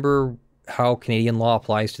remember how Canadian law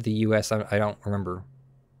applies to the US? I don't remember.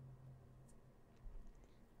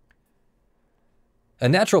 A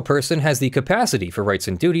natural person has the capacity for rights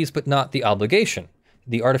and duties, but not the obligation.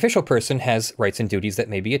 The artificial person has rights and duties that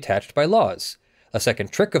may be attached by laws. A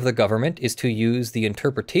second trick of the government is to use the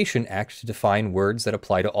Interpretation Act to define words that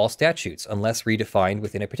apply to all statutes, unless redefined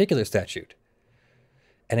within a particular statute.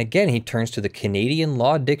 And again, he turns to the Canadian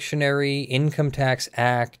Law Dictionary, Income Tax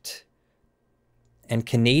Act, and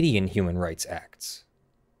Canadian Human Rights Acts.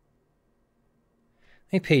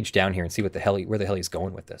 Let me page down here and see where the hell he's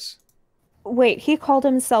going with this. Wait, he called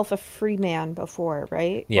himself a free man before,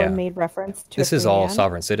 right? Yeah. Or made reference to this a is free all man?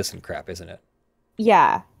 sovereign citizen crap, isn't it?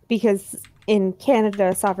 Yeah, because in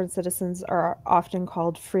Canada, sovereign citizens are often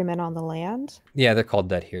called freemen on the land. Yeah, they're called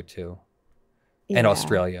that here too. Yeah. And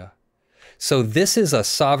Australia. So this is a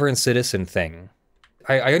sovereign citizen thing.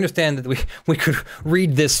 I understand that we could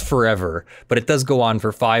read this forever, but it does go on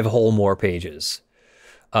for 5 whole more pages.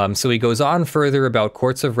 So he goes on further about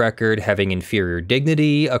courts of record having inferior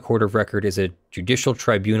dignity. A court of record is a judicial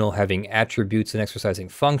tribunal having attributes and exercising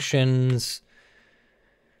functions.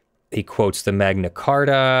 He quotes the Magna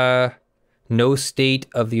Carta. No state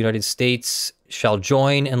of the United States shall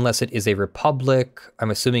join unless it is a republic. I'm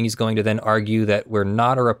assuming he's going to then argue that we're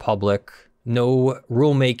not a republic. No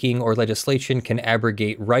rulemaking or legislation can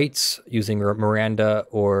abrogate rights using Miranda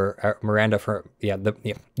or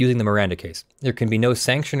using the Miranda case. There can be no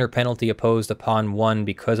sanction or penalty imposed upon one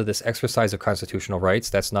because of this exercise of constitutional rights.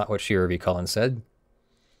 That's not what Shearer v. Cullen said.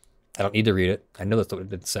 I don't need to read it. I know that's what it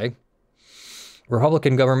did say.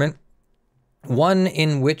 Republican government, one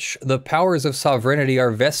in which the powers of sovereignty are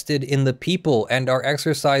vested in the people and are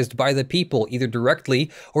exercised by the people, either directly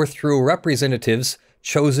or through representatives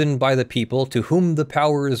chosen by the people to whom the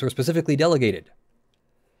powers were specifically delegated.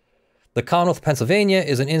 The Commonwealth of Pennsylvania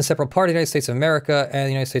is an inseparable part of the United States of America, and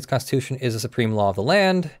the United States Constitution is the supreme law of the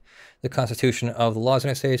land. The Constitution of the laws of the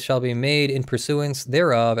United States shall be made in pursuance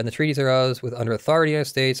thereof, and the treaties thereof with under authority of the United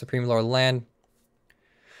States, supreme law of the land.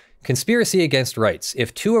 Conspiracy against rights.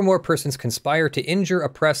 If two or more persons conspire to injure,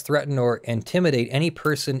 oppress, threaten, or intimidate any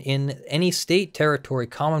person in any state, territory,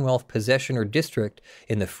 commonwealth, possession, or district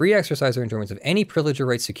in the free exercise or enjoyment of any privilege or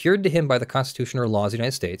right secured to him by the Constitution or laws of the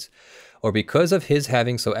United States, or because of his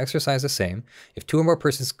having so exercised the same, if two or more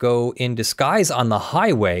persons go in disguise on the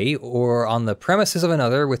highway or on the premises of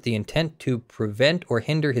another with the intent to prevent or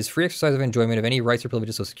hinder his free exercise of enjoyment of any rights or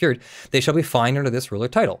privileges so secured, they shall be fined under this rule or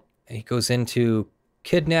title. And he goes into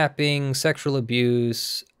kidnapping, sexual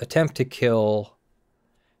abuse, attempt to kill,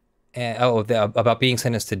 and, about being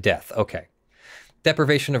sentenced to death. Okay.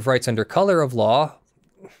 Deprivation of rights under color of law,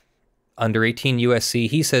 under 18 USC,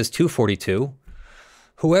 he says 242.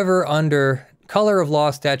 Whoever under color of law,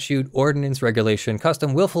 statute, ordinance, regulation,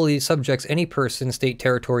 custom willfully subjects any person, state,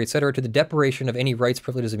 territory, etc. to the deprivation of any rights,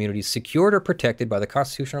 privileges, immunities secured or protected by the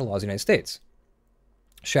Constitution or laws of the United States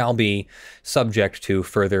shall be subject to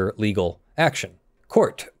further legal action.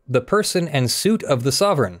 Court, the person and suit of the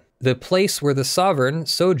sovereign, the place where the sovereign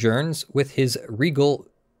sojourns with his regal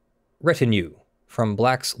retinue, from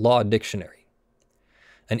Black's Law Dictionary.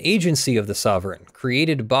 An agency of the sovereign,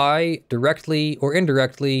 created by, directly or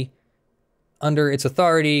indirectly, under its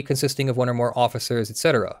authority, consisting of one or more officers,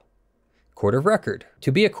 etc. Court of record.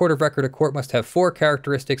 To be a court of record, a court must have 4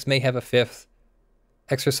 characteristics, may have a 5th.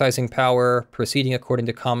 Exercising power, proceeding according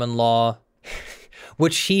to common law,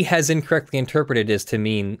 which he has incorrectly interpreted as to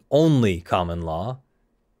mean only common law.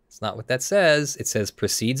 It's not what that says. It says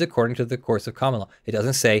proceeds according to the course of common law. It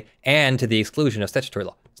doesn't say and to the exclusion of statutory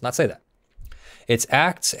law. It does not say that. Its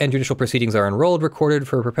acts and judicial proceedings are enrolled, recorded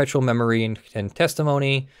for perpetual memory and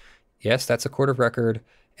testimony. Yes, that's a court of record.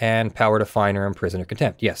 And power to fine or imprison or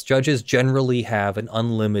contempt. Yes, judges generally have an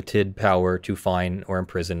unlimited power to fine or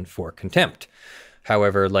imprison for contempt.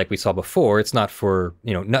 However, like we saw before, it's not for,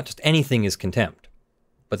 not just anything is contempt.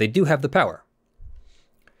 But they do have the power.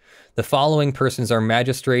 The following persons are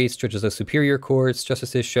magistrates, judges of superior courts,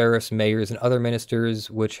 justices, sheriffs, mayors, and other ministers,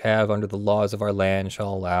 which have under the laws of our land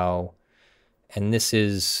shall allow. And this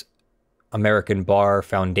is American Bar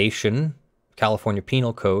Foundation, California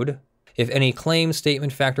Penal Code. If any claim,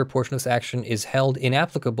 statement, fact, or portion of this action is held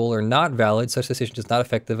inapplicable or not valid, such decision does not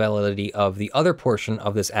affect the validity of the other portion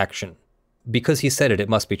of this action. Because he said it, it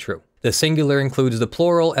must be true. The singular includes the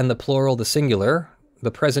plural, and the plural the singular. The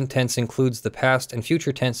present tense includes the past and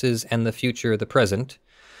future tenses, and the future the present.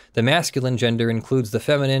 The masculine gender includes the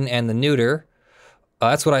feminine and the neuter.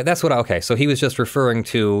 Okay, so he was just referring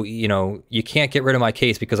to, you can't get rid of my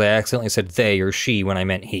case because I accidentally said they or she when I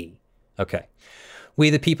meant he. Okay. We,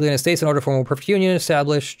 the people of the United States, in order to form a perfect union,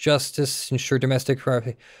 establish justice, ensure domestic,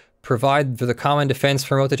 provide for the common defense,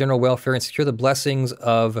 promote the general welfare, and secure the blessings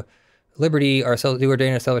of liberty, ourselves do ordain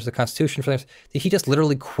and establish the Constitution for them. Did he just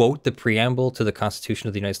literally quote the preamble to the Constitution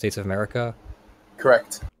of the United States of America?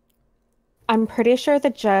 Correct. I'm pretty sure the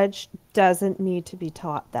judge doesn't need to be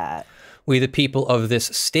taught that. We, the people of this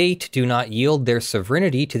state, do not yield their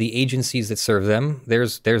sovereignty to the agencies that serve them.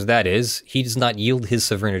 There's that is. He does not yield his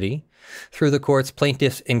sovereignty. Through the courts,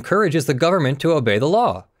 plaintiff encourages the government to obey the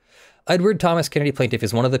law. Edward Thomas Kennedy, plaintiff,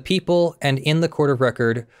 is one of the people and in the court of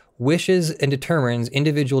record wishes and determines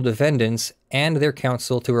individual defendants and their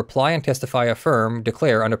counsel to reply and testify, affirm,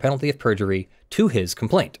 declare under penalty of perjury to his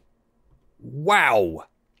complaint. Wow.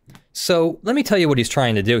 So let me tell you what he's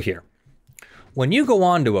trying to do here. When you go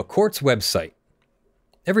on to a court's website,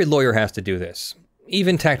 every lawyer has to do this.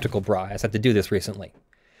 Even Tactical Bra has had to do this recently.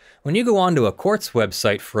 When you go on to a court's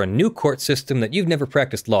website for a new court system that you've never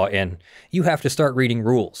practiced law in, you have to start reading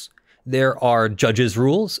rules. There are judges'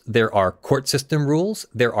 rules, there are court system rules,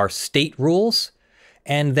 there are state rules,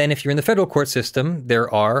 and then if you're in the federal court system,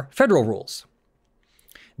 there are federal rules.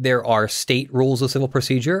 There are state rules of civil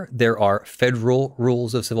procedure, there are federal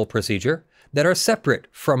rules of civil procedure that are separate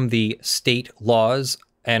from the state laws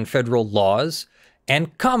and federal laws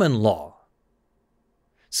and common law.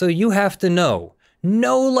 So you have to know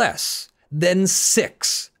no less than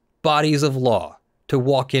 6 bodies of law to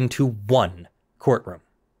walk into one courtroom.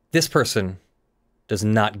 This person does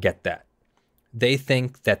not get that. They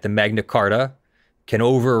think that the Magna Carta can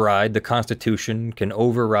override the Constitution, can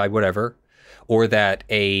override whatever, or that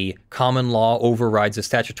a common law overrides a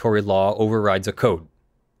statutory law, overrides a code.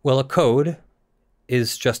 Well, a code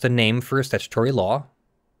is just a name for a statutory law.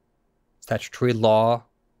 Statutory law,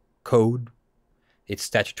 code. It's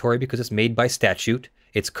statutory because it's made by statute.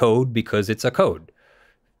 It's code because it's a code.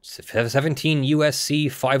 17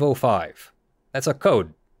 USC 505. That's a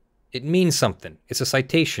code. It means something. It's a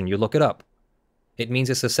citation. You look it up. It means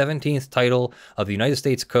it's the 17th title of the United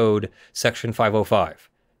States Code, Section 505,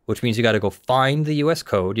 which means you got to go find the U.S.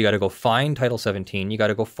 Code. You got to go find Title 17. You got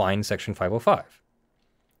to go find Section 505.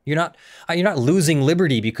 You're not losing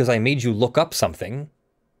liberty because I made you look up something.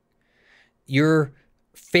 You're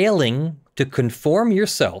failing to conform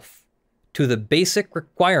yourself to the basic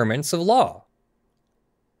requirements of law.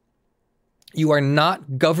 You are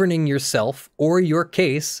not governing yourself or your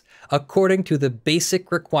case according to the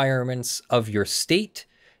basic requirements of your state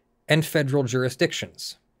and federal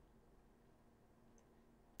jurisdictions.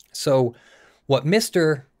 So what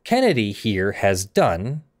Mr. Kennedy here has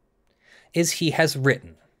done is he has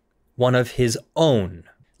written one of his own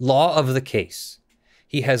law of the case.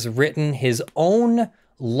 He has written his own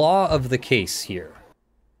law of the case here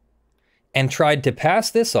and tried to pass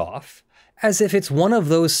this off as if it's one of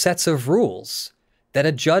those sets of rules that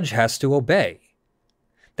a judge has to obey.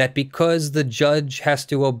 That because the judge has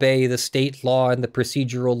to obey the state law and the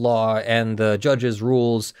procedural law and the judge's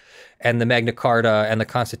rules and the Magna Carta and the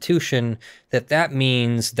Constitution, that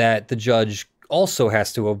means that the judge also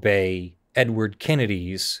has to obey Edward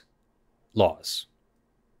Kennedy's laws.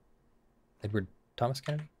 Edward Thomas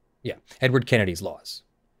Kennedy? Yeah, Edward Kennedy's laws.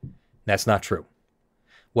 That's not true.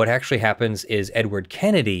 What actually happens is Edward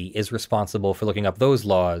Kennedy is responsible for looking up those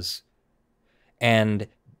laws, and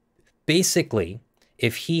basically,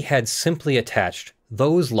 if he had simply attached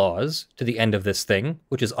those laws to the end of this thing,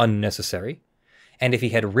 which is unnecessary, and if he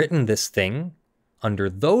had written this thing under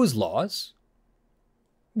those laws,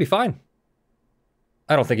 it'd be fine.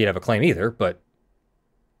 I don't think he'd have a claim either, but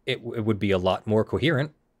it would be a lot more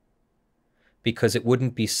coherent because it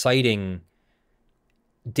wouldn't be citing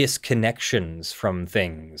disconnections from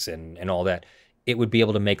things and all that. It would be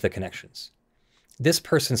able to make the connections. This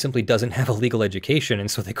person simply doesn't have a legal education, and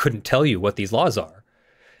so they couldn't tell you what these laws are.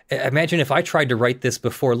 Imagine if I tried to write this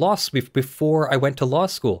before I went to law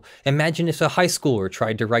school. Imagine if a high schooler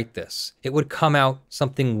tried to write this. It would come out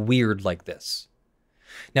something weird like this.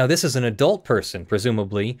 Now, this is an adult person,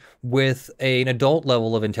 presumably, with an adult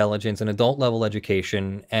level of intelligence, an adult level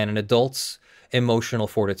education, and an adult's emotional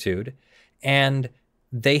fortitude. And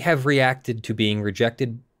they have reacted to being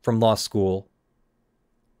rejected from law school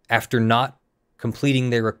after not completing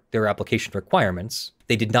their application requirements.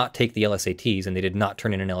 They did not take the LSATs, and they did not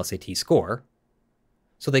turn in an LSAT score,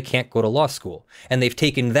 so they can't go to law school. And they've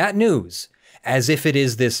taken that news as if it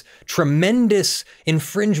is this tremendous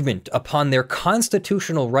infringement upon their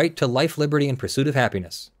constitutional right to life, liberty, and pursuit of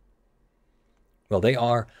happiness. Well, they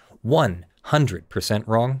are 100%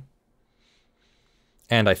 wrong,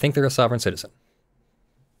 and I think they're a sovereign citizen.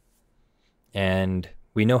 And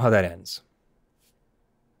we know how that ends.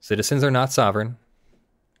 Citizens are not sovereign.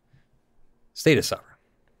 State is sovereign.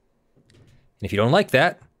 And if you don't like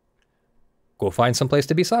that, go find someplace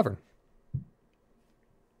to be sovereign.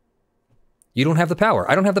 You don't have the power.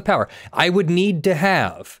 I don't have the power. I would need to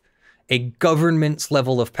have a government's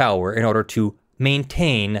level of power in order to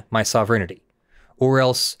maintain my sovereignty. Or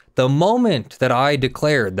else, the moment that I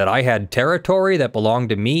declared that I had territory that belonged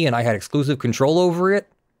to me and I had exclusive control over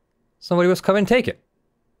it, somebody was come and take it.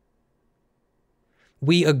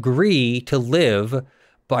 We agree to live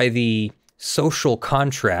by the social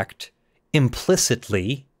contract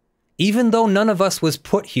implicitly, even though none of us was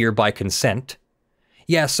put here by consent.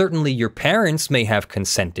 Yeah, certainly your parents may have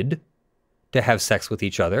consented to have sex with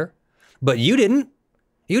each other, but you didn't.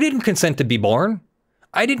 You didn't consent to be born.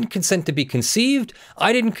 I didn't consent to be conceived.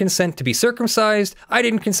 I didn't consent to be circumcised. I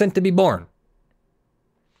didn't consent to be born.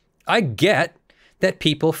 I get that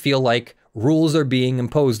people feel like rules are being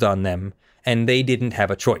imposed on them and they didn't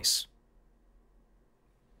have a choice.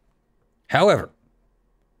 However,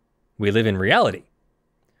 we live in reality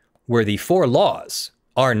where the four laws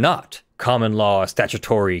are not common law,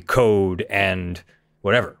 statutory, code, and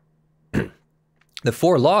whatever. The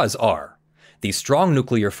four laws are the strong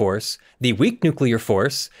nuclear force, the weak nuclear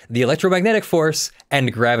force, the electromagnetic force,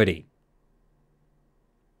 and gravity.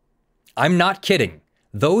 I'm not kidding.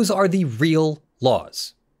 Those are the real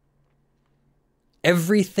laws.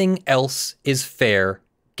 Everything else is fair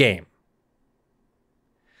game.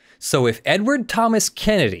 So if Edward Thomas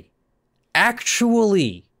Kennedy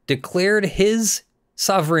actually declared his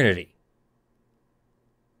sovereignty,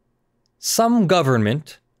 some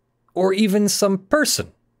government or even some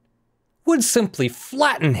person would simply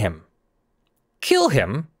flatten him, kill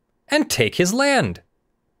him, and take his land.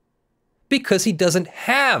 Because he doesn't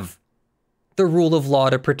have the rule of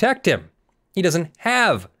law to protect him. He doesn't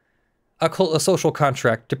have a social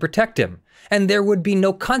contract to protect him. And there would be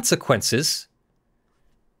no consequences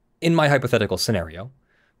in my hypothetical scenario,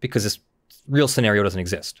 because this real scenario doesn't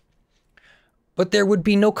exist. But there would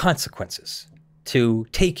be no consequences to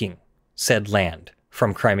taking said land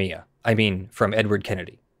from Crimea. I mean, from Edward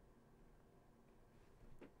Kennedy.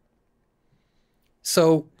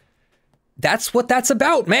 So that's what that's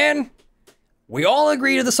about, man. We all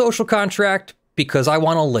agree to the social contract because I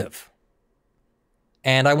want to live.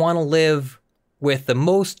 And I want to live with the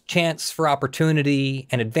most chance for opportunity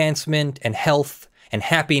and advancement and health and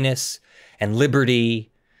happiness and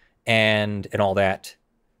liberty and all that.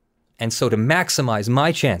 And so to maximize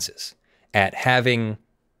my chances at having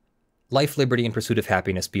life, liberty, and pursuit of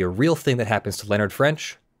happiness be a real thing that happens to Leonard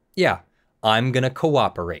French, yeah, I'm going to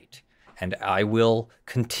cooperate. And I will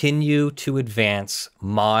continue to advance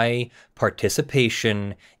my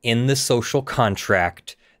participation in the social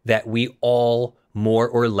contract that we all more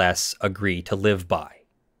or less agree to live by.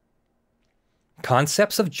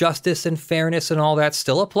 Concepts of justice and fairness and all that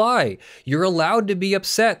still apply. You're allowed to be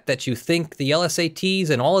upset that you think the LSATs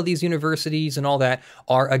and all of these universities and all that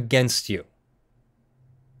are against you.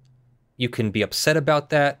 You can be upset about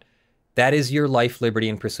that. That is your life, liberty,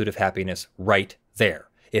 and pursuit of happiness right there.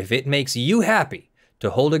 If it makes you happy to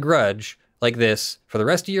hold a grudge like this for the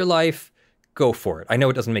rest of your life, go for it. I know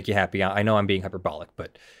it doesn't make you happy. I know I'm being hyperbolic,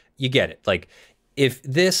 but you get it. Like, if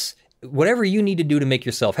this, whatever you need to do to make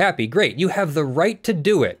yourself happy, great. You have the right to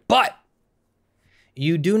do it, but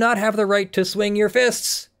you do not have the right to swing your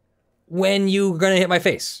fists when you're going to hit my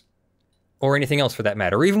face or anything else for that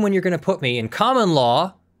matter, or even when you're going to put me in common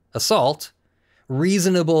law assault,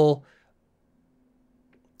 reasonable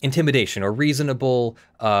intimidation or reasonable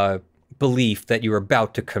belief that you're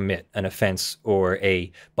about to commit an offense or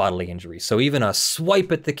a bodily injury. So even a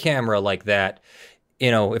swipe at the camera like that, you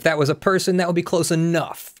know, if that was a person, that would be close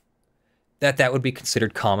enough that that would be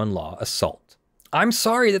considered common law assault. I'm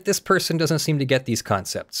sorry that this person doesn't seem to get these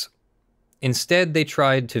concepts. Instead, they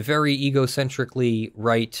tried to very egocentrically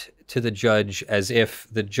write to the judge as if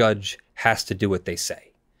the judge has to do what they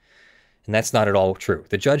say. And that's not at all true.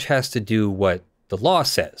 The judge has to do what the law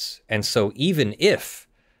says. And so even if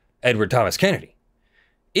Edward Thomas Kennedy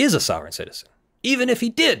is a sovereign citizen, even if he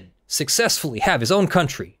did successfully have his own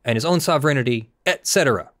country and his own sovereignty,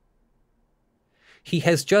 etc., he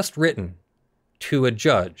has just written to a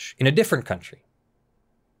judge in a different country.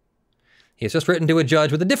 He has just written to a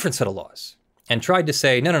judge with a different set of laws and tried to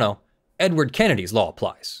say, no, no, no, Edward Kennedy's law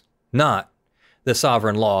applies, not the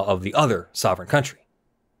sovereign law of the other sovereign country.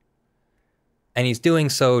 And he's doing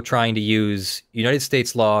so trying to use United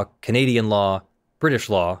States law, Canadian law, British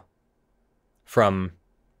law from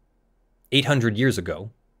 800 years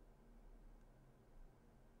ago.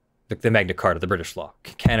 The Magna Carta, the British law.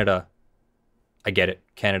 Canada, I get it.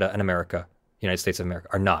 Canada and America, United States of America,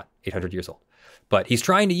 are not 800 years old. But he's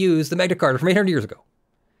trying to use the Magna Carta from 800 years ago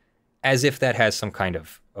as if that has some kind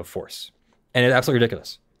of force. And it's absolutely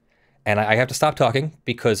ridiculous. And I have to stop talking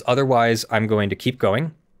because otherwise I'm going to keep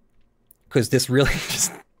going because this really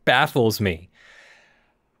just baffles me.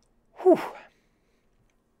 Whew.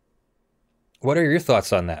 What are your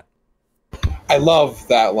thoughts on that? I love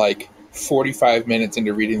that, like, 45 minutes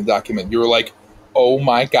into reading the document, you were like, oh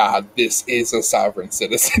my God, this is a sovereign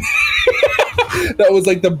citizen. That was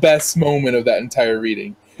like the best moment of that entire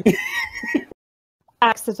reading.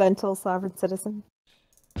 Accidental sovereign citizen.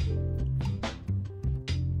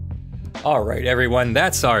 All right, everyone,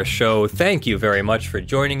 that's our show. Thank you very much for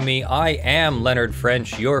joining me. I am Leonard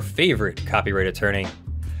French, your favorite copyright attorney.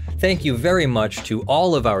 Thank you very much to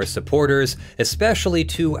all of our supporters, especially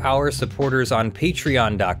to our supporters on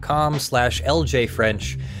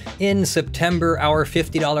patreon.com/LJFrench. In September, our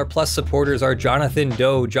 $50 plus supporters are Jonathon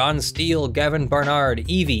Doe, John Steele, Gavin Barnard,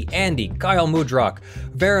 Eevi, Andy, Kyle Mudrak,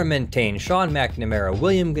 Verement, Tayne, Sean McNamara,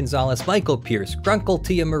 William Gonzalez, Michael Pearce, Grunkle,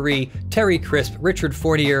 Tia Marie, Terry Crisp, Richard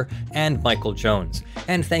Fournier, and Michael Jones.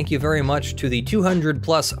 And thank you very much to the 200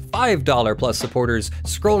 plus $5 plus supporters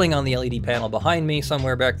scrolling on the LED panel behind me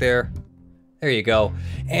somewhere back there. There you go.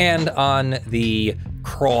 And on the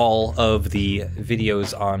crawl of the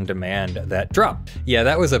videos on demand that dropped. Yeah,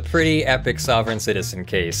 that was a pretty epic sovereign citizen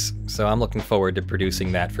case, so I'm looking forward to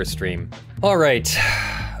producing that for stream. All right,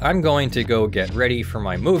 I'm going to go get ready for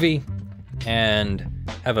my movie and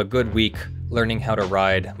have a good week learning how to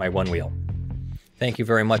ride my one wheel. Thank you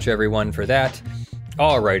very much, everyone, for that.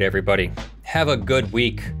 All right, everybody, have a good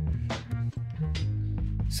week.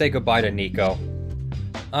 Say goodbye to Nico.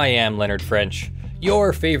 I am Leonard French,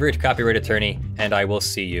 your favorite copyright attorney, and I will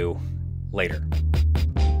see you later.